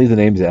did the Ram leave the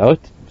names out?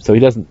 So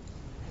he doesn't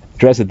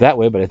address it that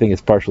way, but I think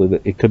it's partially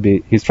that it could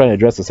be he's trying to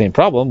address the same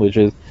problem, which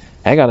is,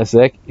 hang on a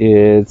sec,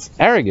 it's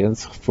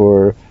arrogance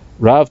for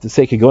Rav to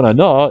say kigon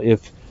ano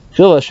if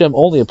Chilul Hashem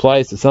only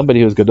applies to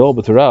somebody who's gadol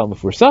b'Torah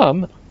for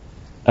some,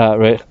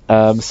 right?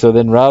 So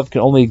then Rav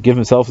can only give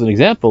himself as an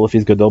example if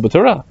he's gadol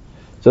b'Torah.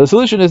 So the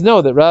solution is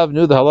no, that Rav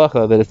knew the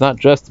halacha that it's not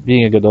just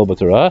being a gadol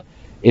b'Torah,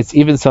 it's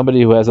even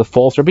somebody who has a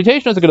false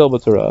reputation as a gadol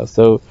b'Torah.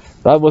 So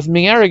Rav wasn't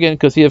being arrogant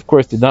because he, of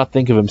course, did not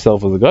think of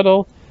himself as a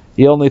gadol.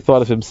 He only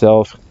thought of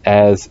himself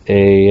as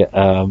somebody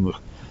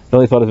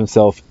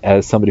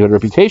who had a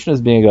reputation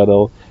as being a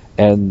gadol,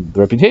 and the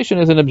reputation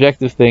is an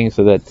objective thing,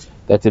 so that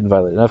didn't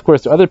violate it. Now, of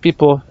course, there are other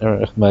people.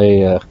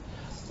 My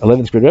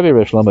 11th grade Rebbe,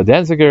 Rosh Shlomo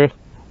Danziger,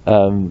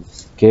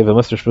 gave a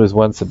Muster Shmuz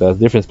once about the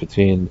difference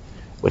between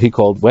what he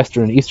called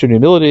Western and Eastern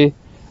humility.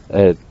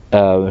 Right,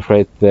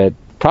 that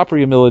proper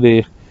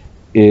humility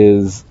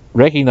is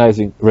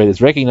recognizing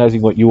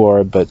what you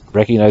are, but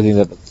recognizing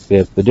that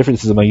the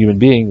differences among human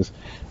beings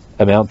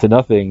amount to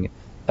nothing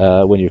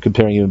when you're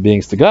comparing human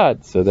beings to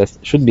God. So that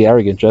shouldn't be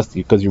arrogant just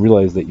because you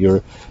realize that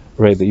you're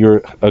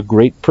a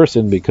great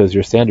person because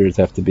your standards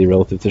have to be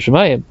relative to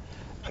Shemayim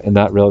and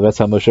not relative. That's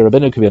how Moshe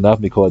Rabbeinu could be enough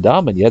Mikol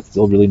Adam and yet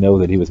still really know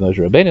that he was Moshe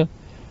Rabbeinu.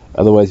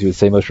 Otherwise, you would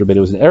say Moshe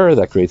Rabbeinu was an error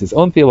that creates its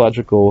own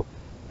theological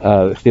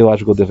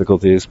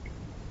difficulties.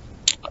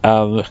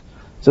 So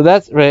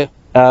that's right.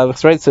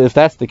 Right. So if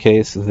that's the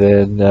case,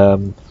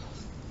 then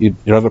you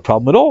don't have a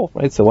problem at all,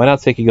 right? So why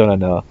not say Kigon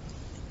Ano?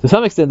 To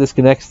some extent, this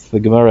connects to the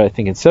Gemara, I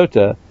think, in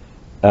Sota,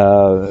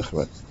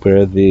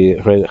 where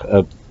the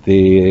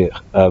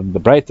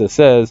Braita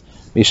says,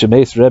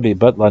 "Mishameis Rebbe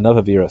Batla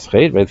Nava Viras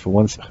Chet." Right, for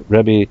once,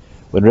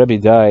 when Rebbe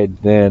died,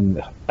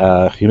 then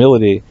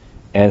humility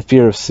and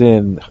fear of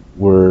sin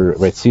were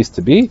ceased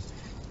to be,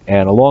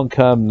 and along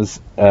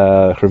comes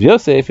Rav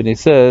Yosef, and he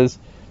says,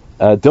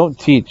 "Don't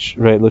teach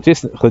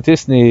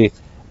Lotisni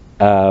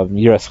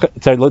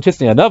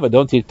Anava.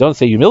 Don't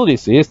say humility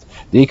ceased.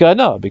 The Ika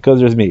Ana,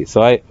 because there's me."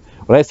 So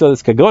when I saw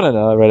this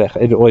Kagonana, right,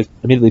 it always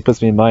immediately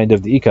puts me in mind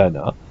of the Ika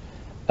Ana.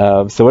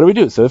 So what do we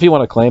do? So if you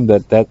want to claim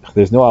that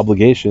there's no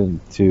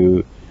obligation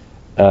to,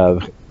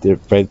 that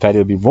it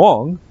would be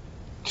wrong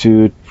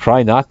to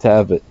try not to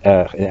have an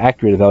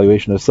accurate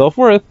evaluation of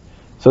self-worth,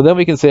 so then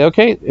we can say,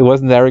 okay, it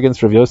wasn't arrogance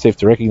for Rav Yosef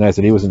to recognize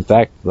that he was in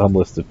fact the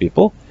humblest of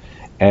people,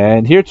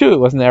 and here too, it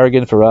wasn't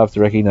arrogant for Rav to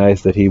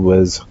recognize that he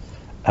was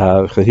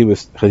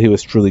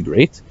truly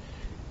great,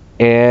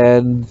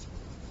 and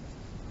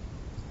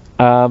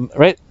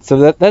right.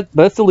 So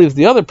that still leaves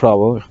the other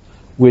problem,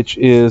 which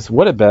is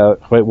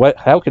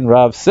how can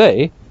Rav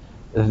say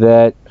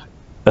that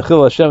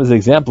Chilul Hashem is an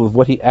example of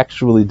what he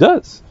actually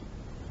does?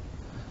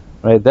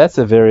 Right, that's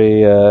a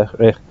very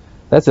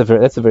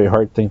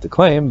hard thing to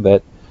claim,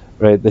 that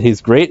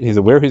he's great, he's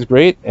aware he's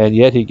great, and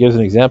yet he gives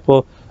an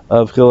example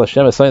of Chilul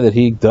Hashem as something that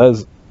he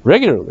does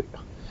regularly.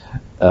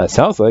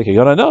 Sounds like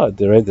you're gonna know it,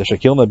 right? The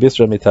Shakilna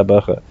Bisra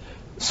Mitabacha.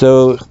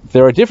 So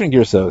there are different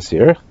girsos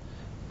here.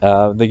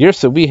 The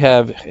girsa we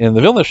have in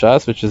the Vilna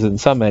Shas, which is in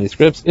some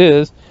manuscripts,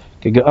 is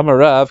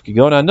Amarav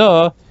Kigon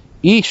Ano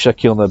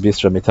Shakilna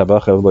Bisra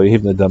Mitabacha Lo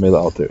Yihivna Damei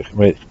Alter.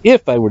 Right?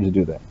 If I were to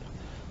do that,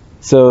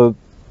 so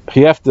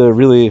you have to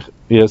really,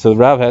 so the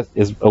Rav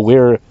is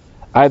aware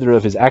either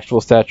of his actual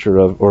stature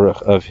or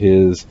of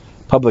his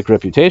public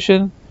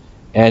reputation,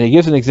 and he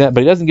gives an example,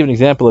 but he doesn't give an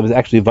example of his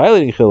actually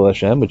violating Chilul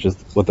Hashem, which is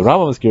what the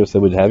Rambam's girsa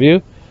would have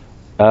you,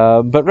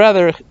 but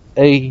rather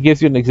he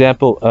gives you an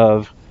example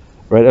of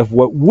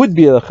what would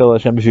be a Chilul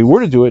Hashem if he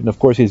were to do it, and of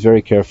course he's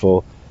very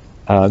careful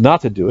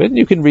not to do it. And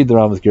you can read the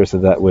Rambam's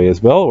girsa that way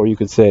as well, or you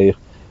could say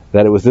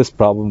that it was this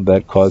problem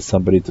that caused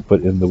somebody to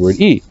put in the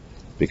word E,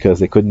 because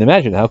they couldn't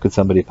imagine how could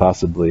somebody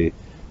possibly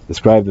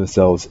describe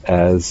themselves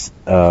as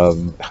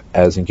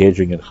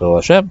engaging in Chilul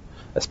Hashem,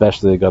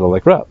 especially a gadol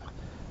like Rav.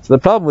 So the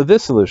problem with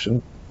this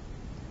solution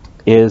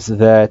is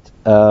that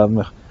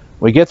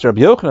we get to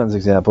Rabbi Yochanan's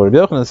example. Rabbi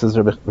Yochanan says,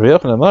 Rabbi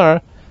Yochanan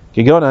Amar,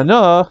 Kigon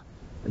Ano,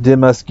 de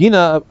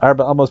Maskina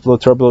Arba almost below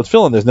Torah below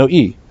Tefillin. There's no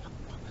E.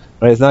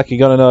 Right? It's not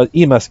Kigon Ano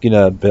E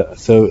Maskina.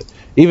 So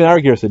even our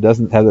Gersa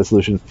doesn't have that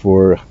solution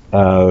for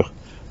Rabbi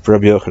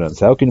Yochanan.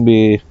 So how can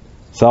we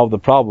solve the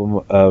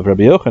problem of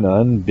Rabbi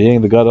Yochanan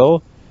being the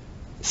Gadol,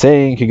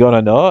 saying Kigon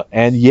Ano,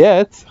 and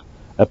yet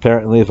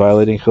apparently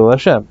violating Chil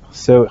Hashem?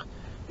 So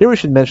here we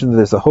should mention that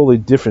there's a wholly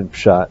different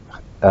shot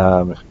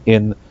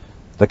in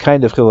the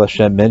kind of Chil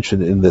Hashem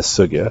mentioned in this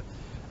sugya.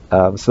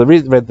 So the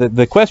reason,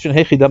 the question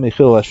Hechidami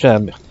Chil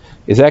Hashem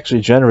is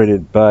actually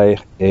generated by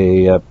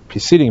a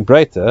preceding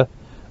Breita.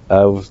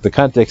 The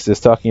context is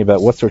talking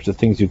about what sorts of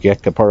things you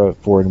get kapara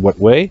for in what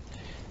way,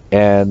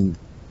 and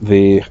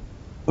the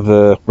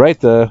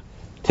Breita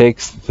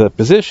takes the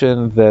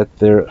position that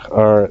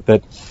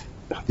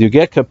you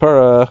get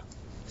kapara.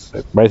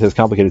 Breita has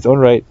complicated its own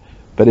right,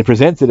 but it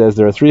presents it as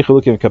there are three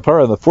chilukim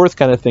kapara, and the fourth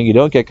kind of thing you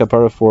don't get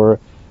kapara for,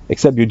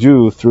 except you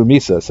do through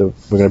misa. So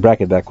we're going to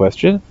bracket that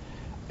question.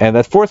 And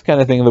that fourth kind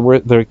of thing,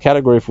 the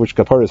category for which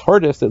kapara is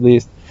hardest, at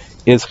least,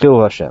 is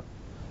chil Hashem.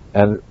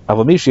 And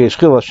avamishi is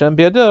chil Hashem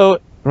biado,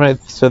 right?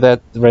 So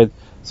that, right?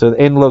 So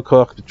ein lo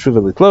koch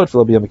b'truva litlot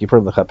v'lo b'yom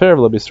kippur l'chaper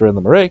v'lo b'yisrael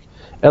l'marek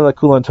ela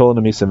kulan tolan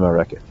misa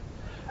mareket.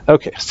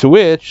 Okay, to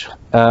which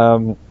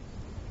the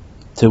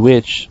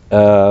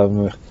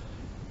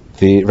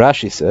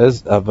Rashi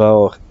says,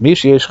 Aval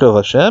mishi yesh chil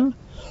Hashem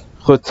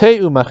chotei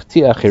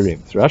umachti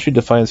achirim. So Rashi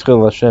defines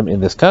chil Hashem in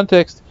this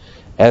context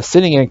as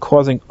sinning and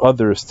causing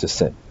others to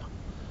sin.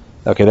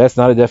 Okay, that's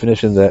not a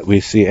definition that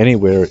we see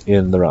anywhere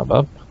in the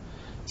Rambam.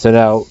 So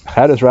now,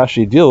 how does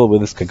Rashi deal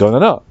with this kagon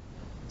ano?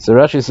 So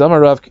Rashi says,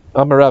 Amarav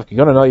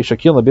kagon ano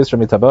yishakil lebisra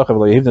mitabach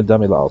v'lo yehivna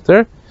dami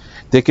la'alter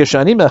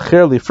dekeshani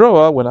mecher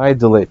lifroa, when I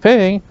delay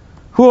paying,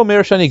 hu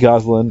omer shani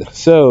gazlan.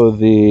 So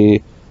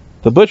the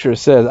butcher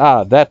says,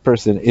 that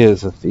person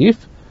is a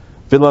thief.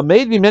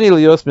 V'lamed mimeni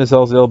lios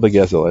mizalzel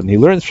begezel, and he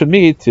learns from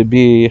me to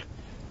be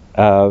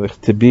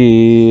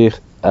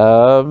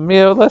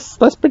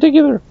less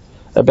particular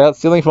about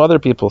stealing from other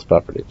people's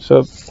property.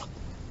 So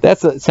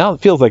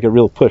feels like a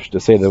real push to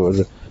say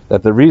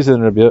that the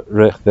reason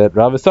that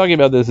Rav is talking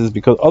about this is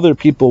because other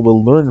people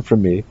will learn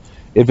from me.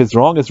 If it's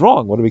wrong, it's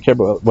wrong. What do we care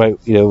about? Why,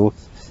 so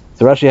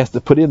Rashi has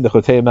to put in the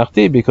Chotei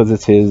Machti because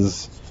it's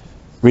his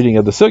reading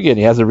of the sugya, and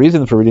he has a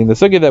reason for reading the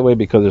sugya that way,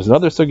 because there's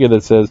another sugya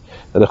that says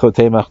that the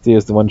Chotei Machti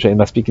is the one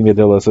she'en speaking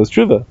midillah, so it's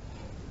truva.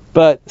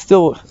 But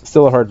still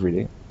a hard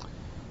reading.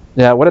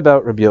 Now, what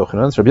about Rabbi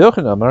Yochanan? So Rabbi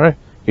Yochanan Amar,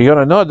 you're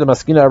going to know the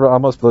maskina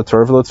almost below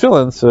Torah below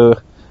tefillin. So,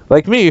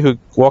 like me, who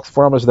walks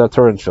 4 hours without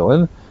Torah and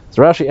tefillin.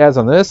 So Rashi adds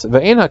on this,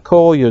 Ve'en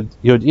hakol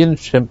yodin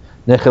shem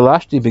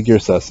nechilashti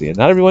b'girsasi. And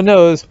not everyone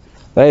knows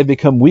that I have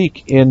become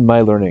weak in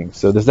my learning.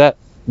 So does that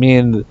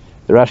mean that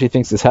Rashi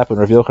thinks this happened?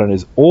 Rabbi Yochanan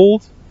is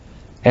old,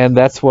 and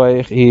that's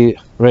why he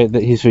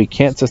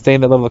can't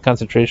sustain that level of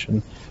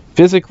concentration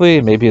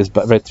physically. Maybe his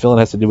tefillin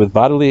has to do with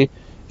bodily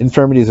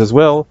infirmities as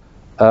well.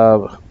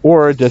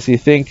 Or does he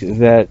think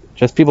that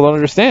just people don't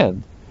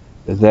understand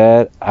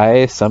that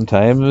I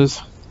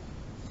sometimes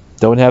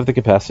don't have the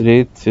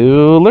capacity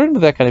to learn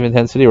with that kind of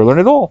intensity or learn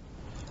at all,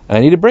 and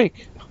I need a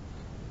break?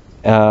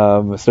 So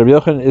Rabbi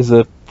Yochanan is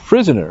a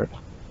prisoner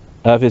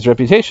of his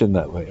reputation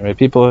that way. Right?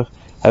 People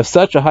have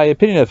such a high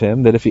opinion of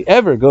him that if he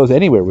ever goes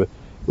anywhere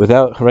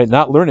without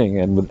not learning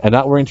and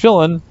not wearing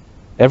tefillin,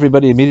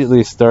 everybody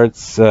immediately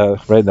starts. Now,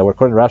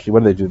 according to Rashi,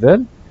 what do they do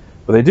then?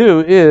 What they do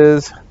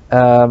is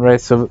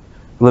So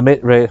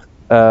everybody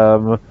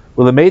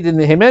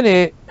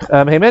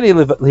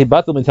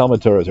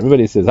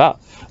says,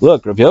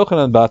 look, Rav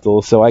Yochanan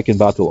batul, so I can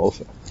batul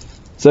also.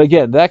 So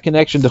again, that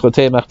connection to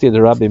Chotei Machti the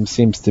Rabbim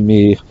seems to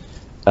me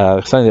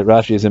something that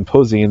Rashi is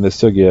imposing in the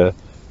sugya,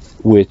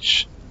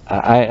 which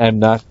I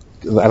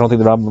don't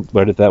think the Rabbim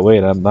learned it that way,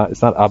 and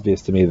it's not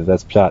obvious to me that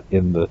that's pshat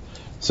in the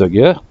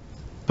sugya.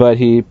 But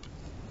he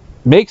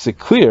makes it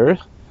clear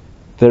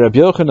that Rabbi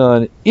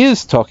Yochanan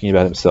is talking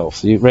about himself.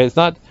 So it's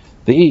not.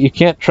 You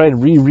can't try and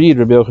reread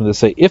Rabbi Yochanan to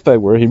say, if I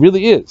were, he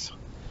really is.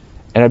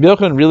 And Rabbi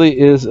Yochanan really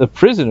is a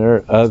prisoner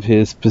of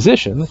his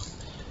position.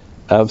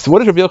 So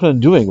what is Rabbi Yochanan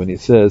doing when he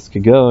says,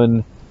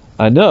 Kagon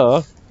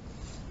Ano,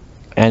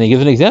 and he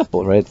gives an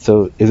example, right?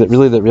 So is it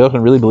really that Rabbi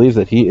Yochanan really believes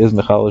that he is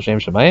Mechal Hashem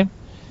Shemayim?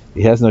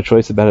 He has no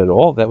choice about it at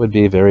all? That would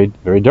be very,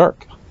 very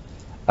dark.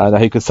 Now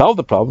he could solve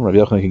the problem. Rabbi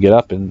Yochanan could get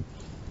up and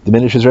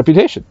diminish his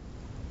reputation.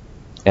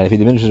 And if he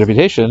diminishes his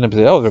reputation and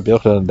say, Rabbi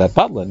Yochanan, that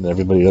patlin,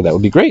 everybody that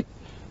would be great.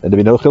 And there'd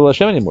be no Chil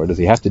Hashem anymore. Does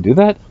he have to do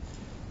that?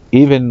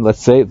 Even let's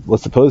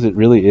suppose it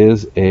really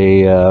is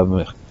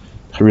a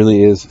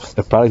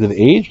product of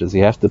age. Does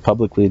he have to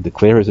publicly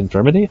declare his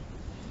infirmity?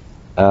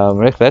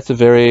 Right? That's a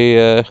very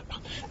and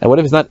what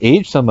if it's not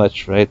age so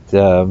much? Right?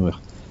 The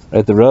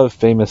Rav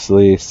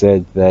famously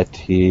said that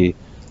he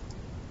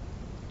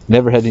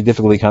never had any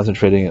difficulty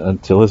concentrating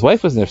until his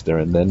wife was nifter,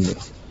 and then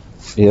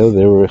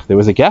there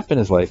was a gap in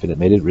his life, and it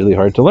made it really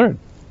hard to learn.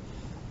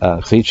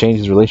 So he changed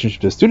his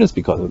relationship to students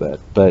because of that.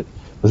 But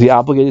was he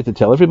obligated to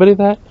tell everybody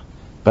that?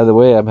 By the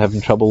way, I'm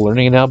having trouble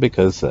learning now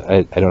because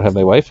I don't have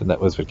my wife, and that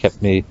was what kept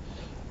me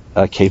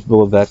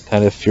capable of that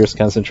kind of fierce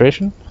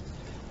concentration?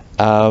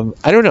 I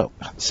don't know.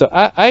 So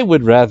I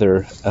would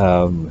rather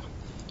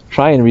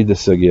try and read the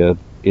sugya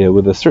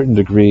with a certain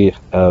degree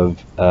of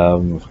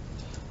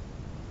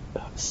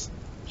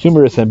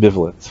humorous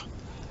ambivalence.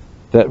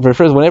 That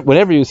refers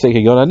whenever you say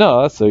Kigon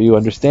Ana, so you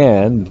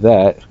understand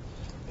that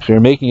you're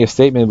making a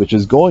statement which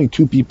is going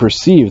to be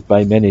perceived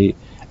by many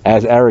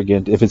as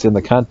arrogant if it's in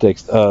the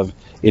context of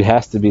it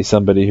has to be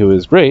somebody who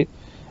is great,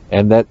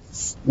 and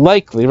that's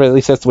likely, right? At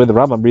least that's the way the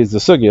Rambam reads the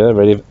sugya,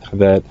 right?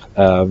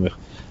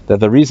 That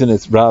the reason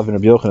it's Rav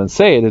and Rabbi Yochanan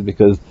say it is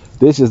because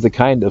this is the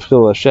kind of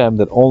Chil Hashem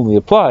that only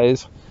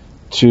applies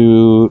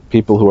to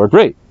people who are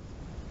great.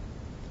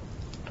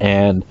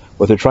 And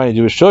what they're trying to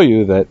do is show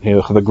you that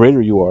the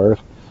greater you are,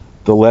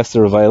 the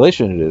lesser a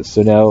violation it is.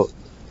 So now,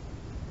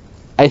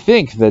 I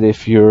think that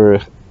if you're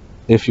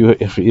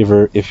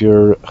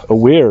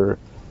aware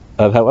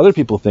of how other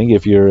people think,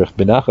 if you're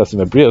benachas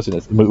and mebrios and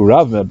it's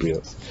mu'urav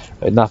mebrios,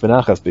 right? Not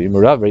benachas but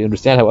mu'urav, right? You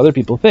understand how other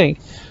people think.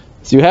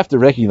 So you have to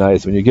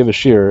recognize when you give a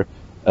shir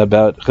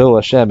about Chil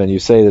Hashem and you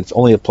say that it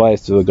only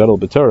applies to the Gadol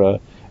B'Torah,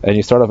 and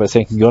you start off by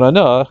saying Kigon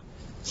Ana,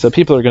 so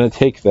people are going to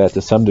take that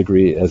to some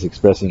degree as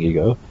expressing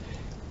ego.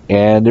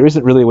 And there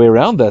isn't really a way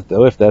around that,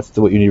 though, if that's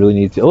what you really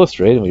need to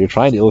illustrate. And what you're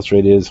trying to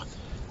illustrate is,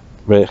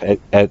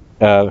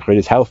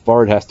 is how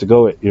far it has to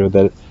go.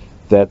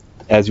 That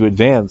as you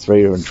advance,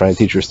 right, and trying to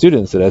teach your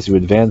students that as you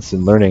advance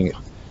in learning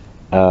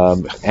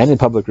and in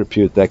public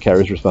repute, that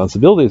carries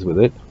responsibilities with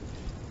it.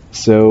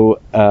 So,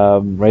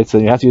 so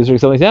you have to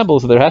use some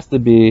examples. So there has to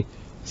be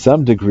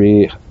some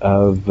degree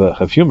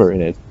of humor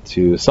in it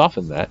to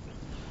soften that.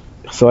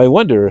 So I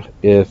wonder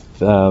if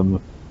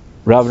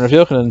Rav and Rav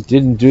Yochanan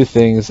didn't do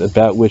things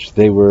about which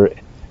they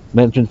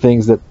mentioned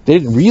things that they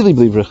didn't really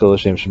believe were Chil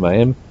Hashem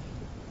Shemayim,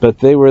 but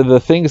they were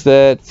the things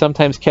that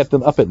sometimes kept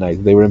them up at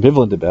night. They were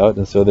ambivalent about,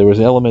 and so there was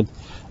an element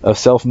of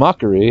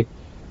self-mockery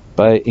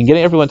in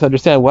getting everyone to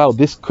understand, wow,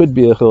 this could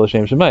be a Chil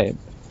Hashem Shemayim.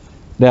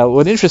 Now,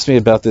 what interests me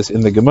about this in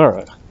the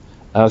Gemara,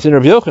 it's in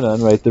Rav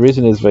Yochanan, right? The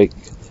reason is, like,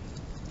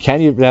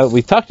 now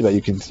we talked about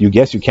you can be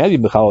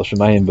B'chal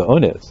Shemayim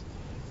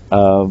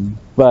B'ones,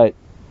 but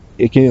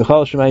it can be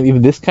B'chal Shemayim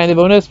even this kind of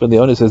onus, but the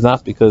onus is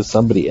not because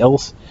somebody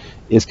else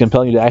is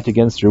compelling you to act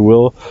against your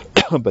will,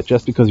 but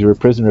just because you're a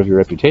prisoner of your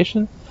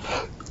reputation.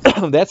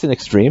 That's an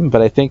extreme,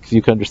 but I think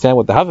you can understand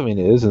what the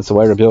Havamin is, and so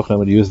why Rabbi Yochanan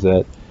would use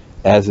that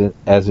as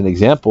an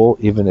example,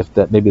 even if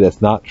maybe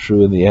that's not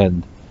true in the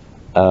end,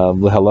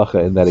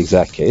 lehalacha in that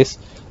exact case.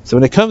 So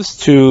when it comes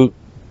to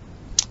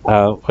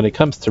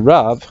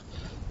Rav,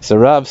 so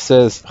Rav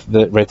says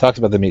that, right, talks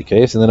about the meat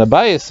case, and then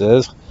Abaye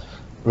says,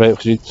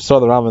 right, you saw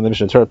the Rambam in the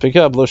Mishnah Torah pick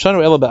up, Lo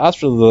shanu ela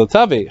ba'asra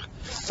l'tavi.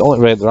 It's only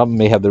right. The Rambam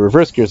may have the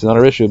reverse gears, it's not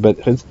our issue, but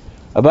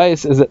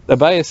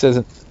Abaye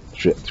says.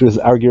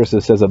 Our gear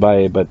says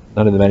Abaye, but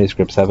none of the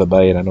manuscripts have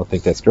Abaye, and I don't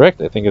think that's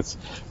correct. I think it's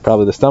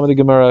probably the Stam of the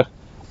Gemara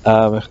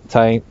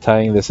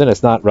tying this in.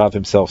 It's not Rav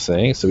himself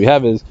saying. So we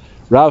have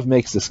Rav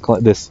makes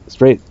this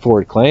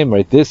straightforward claim,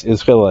 right? This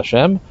is Chil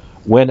Hashem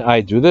when I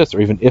do this,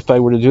 or even if I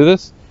were to do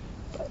this.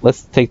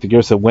 Let's take the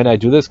gear, so when I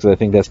do this, because I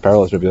think that's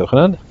parallel to Rabbi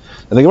Yochanan.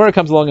 And the Gemara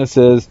comes along and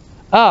says,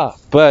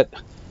 but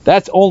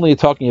that's only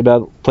talking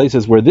about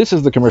places where this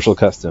is the commercial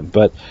custom,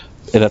 but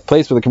in a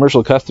place where the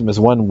commercial custom is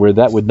one where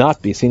that would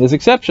not be seen as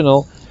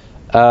exceptional,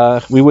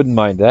 we wouldn't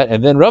mind that.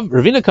 And then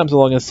Ravina comes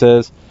along and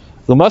says,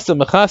 L'masa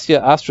mechasya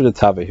astra de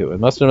tavehu.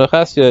 And Masa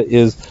mechasya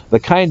is the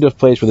kind of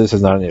place where this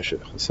is not an issue.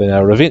 So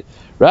now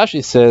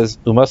Rashi says,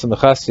 L'masa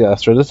mechasya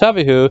astra de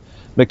tavehu,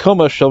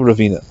 mekoma shel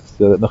Ravina.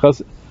 So that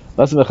Masa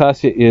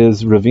mechasya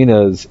is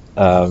Ravina's,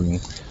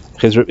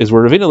 is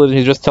where Ravina lives, and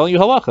he's just telling you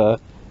halacha,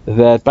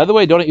 that, by the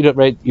way, you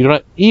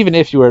don't even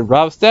if you are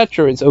Rav's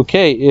stature, it's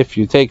okay if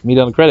you take meat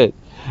on credit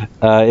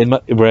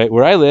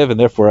where I live, and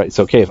therefore it's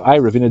okay if I,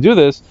 Ravina, do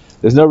this.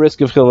 There's no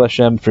risk of Chil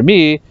Hashem for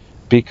me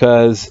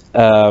because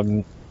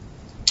we're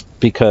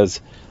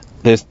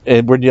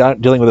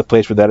not dealing with a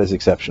place where that is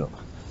exceptional.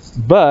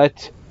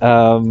 But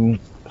Masa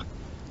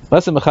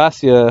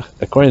Mechasya,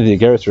 according to the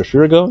Igeres Rosh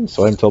Hashanah,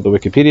 so I'm told by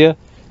Wikipedia,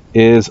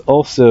 is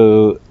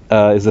also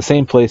is the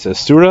same place as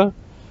Surah,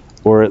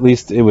 or at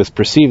least it was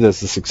perceived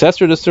as the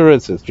successor to Surah.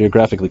 It's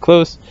geographically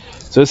close,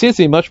 so it seems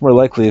to be much more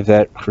likely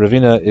that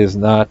Ravina is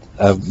not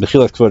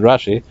Mechilas Kvod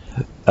Rashi,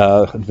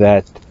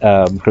 that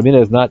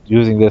Ravina is not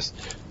using this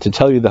to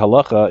tell you the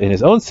halacha in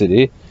his own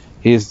city.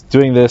 He's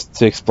doing this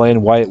to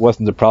explain why it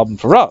wasn't a problem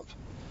for Rav,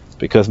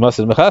 because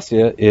Masad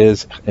Mechasya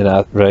is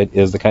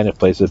the kind of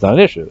place that's not an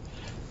issue.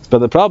 But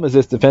the problem is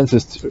this defense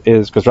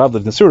is because Rav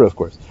lived in Surah, of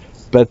course,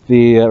 but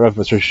the Rav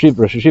was Rosh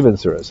Hashiva in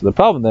Surah. So the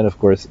problem then, of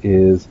course,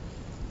 is.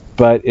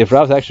 But if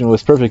Rav's action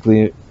was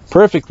perfectly,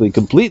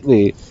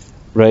 completely,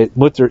 right,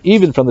 mutter,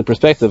 even from the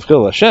perspective of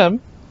Chil Hashem,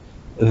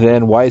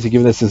 then why is he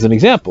giving this as an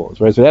example?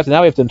 Right? So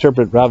now we have to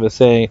interpret Rav as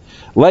saying,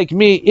 like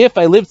me, if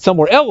I lived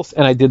somewhere else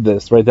and I did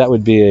this, right, that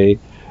would be a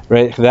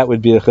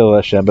Chil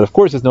Hashem. But of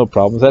course, there's no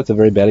problem. So that's a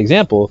very bad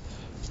example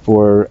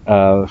for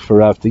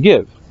Rav to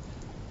give.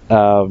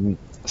 So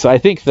I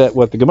think that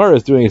what the Gemara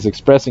is doing is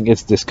expressing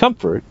its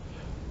discomfort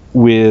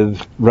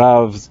with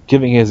Rav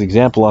giving his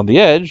example on the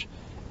edge,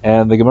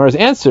 And the Gemara's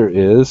answer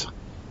is,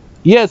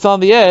 yeah, it's on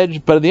the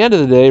edge, but at the end of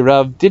the day,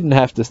 Rav didn't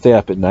have to stay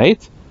up at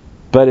night.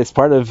 But it's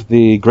part of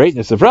the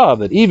greatness of Rav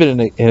that even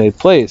in a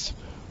place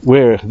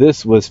where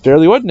this was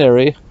fairly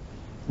ordinary,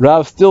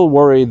 Rav still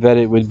worried that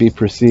it would be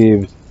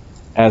perceived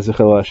as a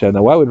Chilul Hashem.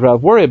 Now, why would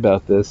Rav worry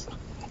about this?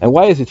 And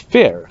why is it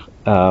fair?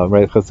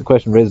 Right, because the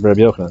question raised by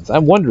Rabbi Yochanan. So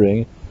I'm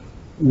wondering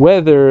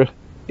whether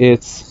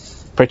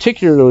it's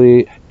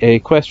particularly a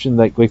question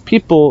like what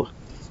people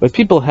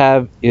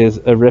have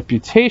is a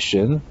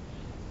reputation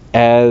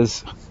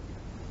as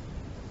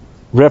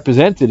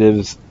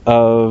representatives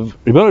of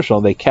Ribbono Shel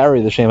Olam. They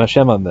carry the Shem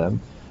Hashem on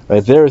them.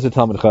 Right, there is a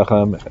Talmid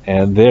Chacham,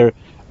 and there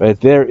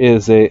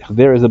is a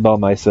Baal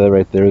Maisa.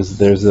 Right,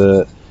 there's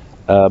a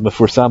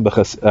Mefursam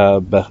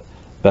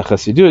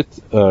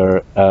b'Chasidut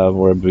or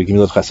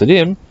b'Gemilut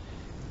Chasadim,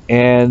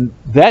 and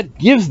that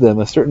gives them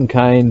a certain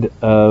kind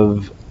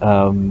of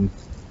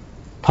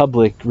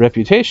public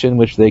reputation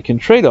which they can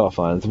trade off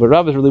on. So what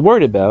Rav is really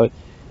worried about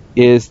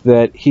is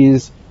that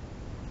he's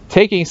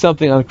taking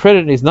something on credit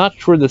and he's not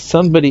sure that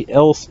somebody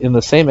else in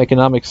the same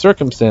economic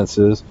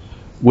circumstances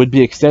would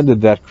be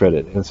extended that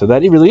credit. And so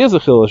that really is a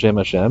Chilul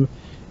Hashem.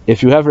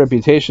 If you have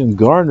reputation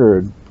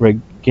garnered,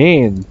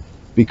 gained,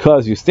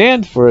 because you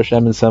stand for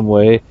Hashem in some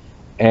way,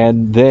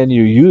 and then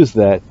you use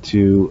that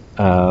to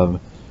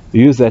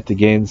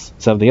gain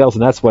something else,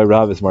 and that's why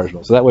Rav is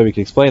marginal. So that way we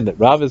can explain that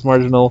Rav is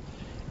marginal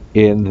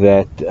in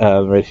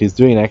that he's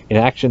doing an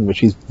action which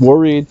he's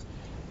worried,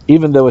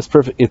 even though it's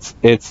perfect,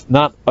 it's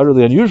not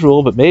utterly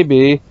unusual, but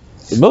maybe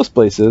in most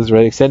places,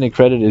 right, extending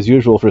credit is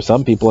usual for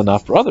some people and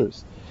not for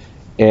others.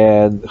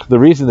 And the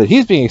reason that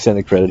he's being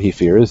extended credit, he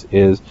fears,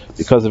 is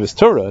because of his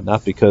Torah,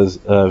 not because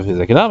of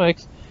his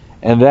economics,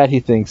 and that he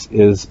thinks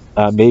is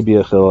maybe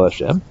a Chilul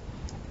Hashem.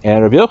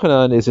 And Rabbi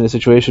Yochanan is in a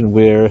situation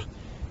where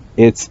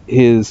it's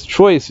his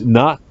choice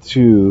not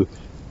to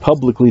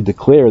publicly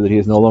declare that he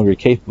is no longer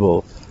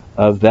capable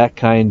of that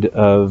kind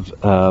of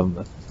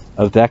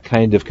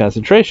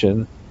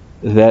concentration.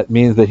 That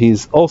means that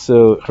he's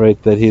also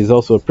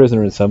a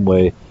prisoner in some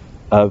way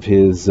of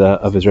his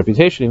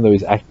reputation, even though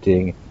he's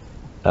acting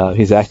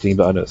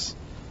ba'anus.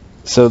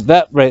 So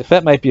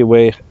that might be a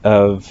way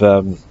of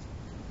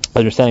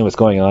understanding what's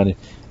going on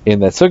in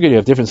that sugya. You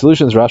have different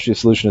solutions. Rashi's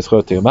solution is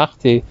chotei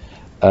umachti,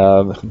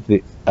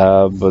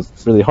 but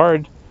really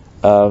hard.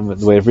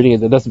 The way of reading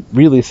it doesn't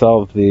really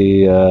solve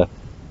the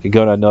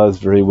Gegona Naz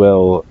very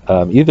well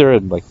either,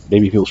 and like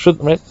maybe people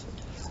shouldn't, right?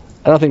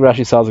 I don't think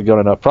Rashi solves the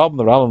Gegona Naz problem.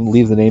 The Rambam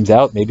leaves the names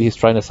out. Maybe he's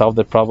trying to solve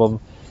that problem.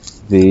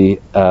 The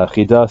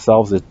Chida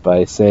solves it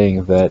by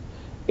saying that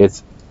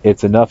it's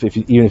enough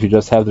even if you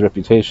just have the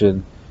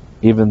reputation,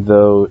 even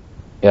though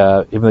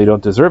you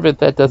don't deserve it.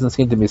 That doesn't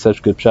seem to be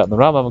such good shot in the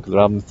Rambam, because the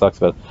Rambam talks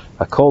about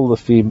Hakol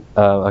Lefi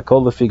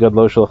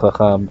Gadlo Shel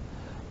Chacham.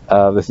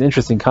 There's an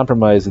interesting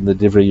compromise in the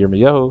Divrei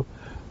Yirmiyahu,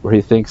 where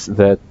he thinks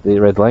that the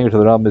language of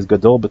the Rambam is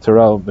Gadol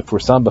b'Torah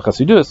Mefursam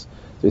b'Chasidus. So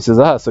he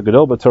says, so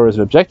Gadol b'Torah is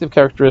an objective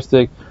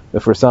characteristic,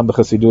 Mefursam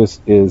b'Chasidus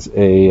is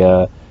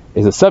a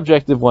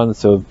subjective one.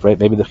 So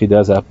maybe the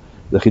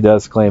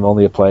Chidaz claim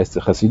only applies to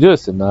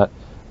Chasidus and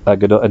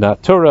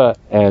not Torah,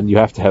 and you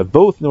have to have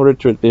both in order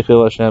to be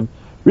Chilul Hashem.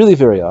 Really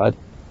very odd.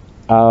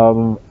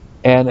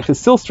 And it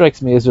still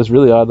strikes me as just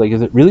really odd. Like,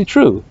 is it really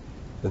true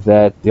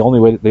that the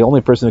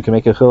only person who can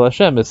make a Chilul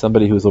Hashem is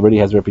somebody who already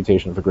has a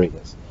reputation for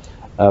greatness?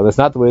 That's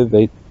not the way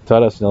they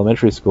taught us in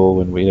elementary school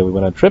when we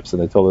went on trips,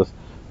 and they told us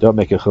don't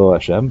make a Chilul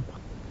Hashem.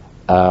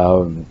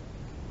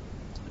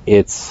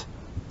 It's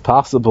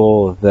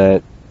possible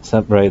that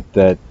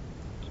that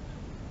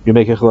you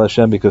make a Chilul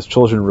Hashem because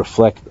children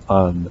reflect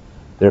on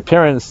their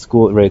parents.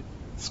 School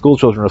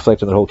children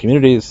reflect on their whole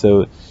communities.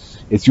 So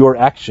it's your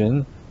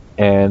action,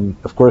 and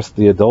of course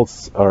the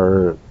adults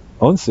are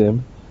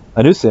anusim,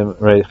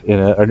 right?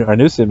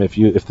 Anusim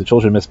if the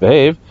children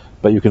misbehave,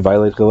 but you can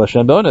violate Chilul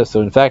Hashem bonus.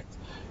 So in fact,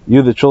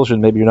 you, the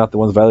children, maybe you're not the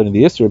ones violating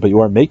the Isser, but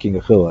you are making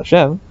a Chilul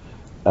Hashem,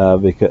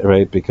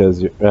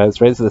 because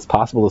it's right. So it's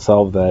possible to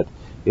solve that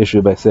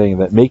issue by saying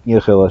that making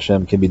a Chilul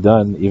Hashem can be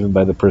done even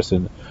by the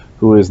person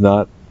who is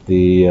not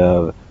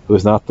the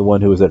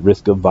one who is at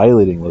risk of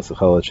violating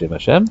L'Chilul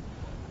Hashem.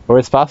 Or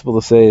it's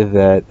possible to say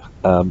that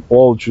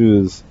all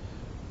Jews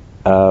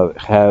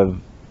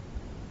one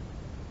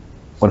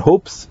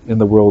hopes in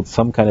the world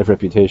some kind of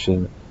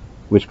reputation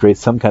which creates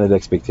some kind of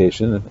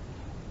expectation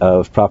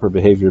of proper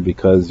behavior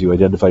because you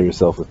identify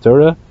yourself with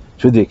Torah.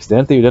 To the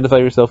extent that you identify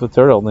yourself with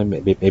Torah,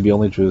 maybe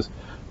only Jews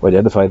who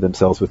identify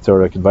themselves with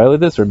Torah can violate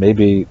this, or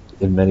maybe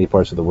in many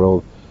parts of the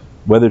world,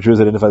 whether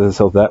Jews identify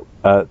themselves that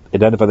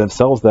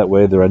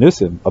way, they're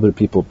anusim. Other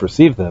people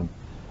perceive them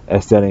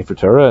as standing for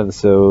Torah, and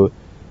so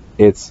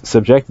it's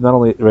subjective not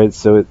only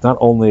So it's not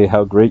only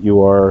how great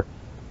you are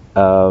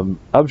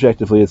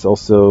objectively, it's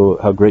also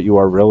how great you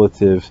are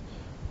relative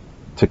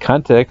to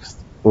context,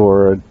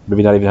 or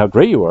maybe not even how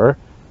great you are,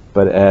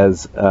 but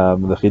as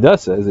the Chida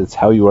says, it's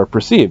how you are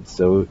perceived.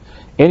 So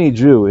any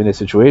Jew in a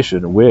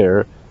situation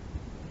where,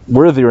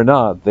 worthy or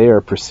not, they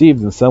are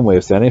perceived in some way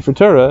of standing for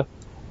Torah,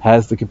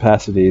 has the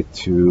capacity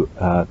to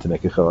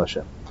make a Chilul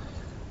Hashem.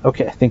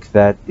 Okay, I think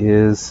that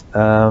is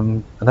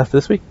enough for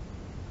this week.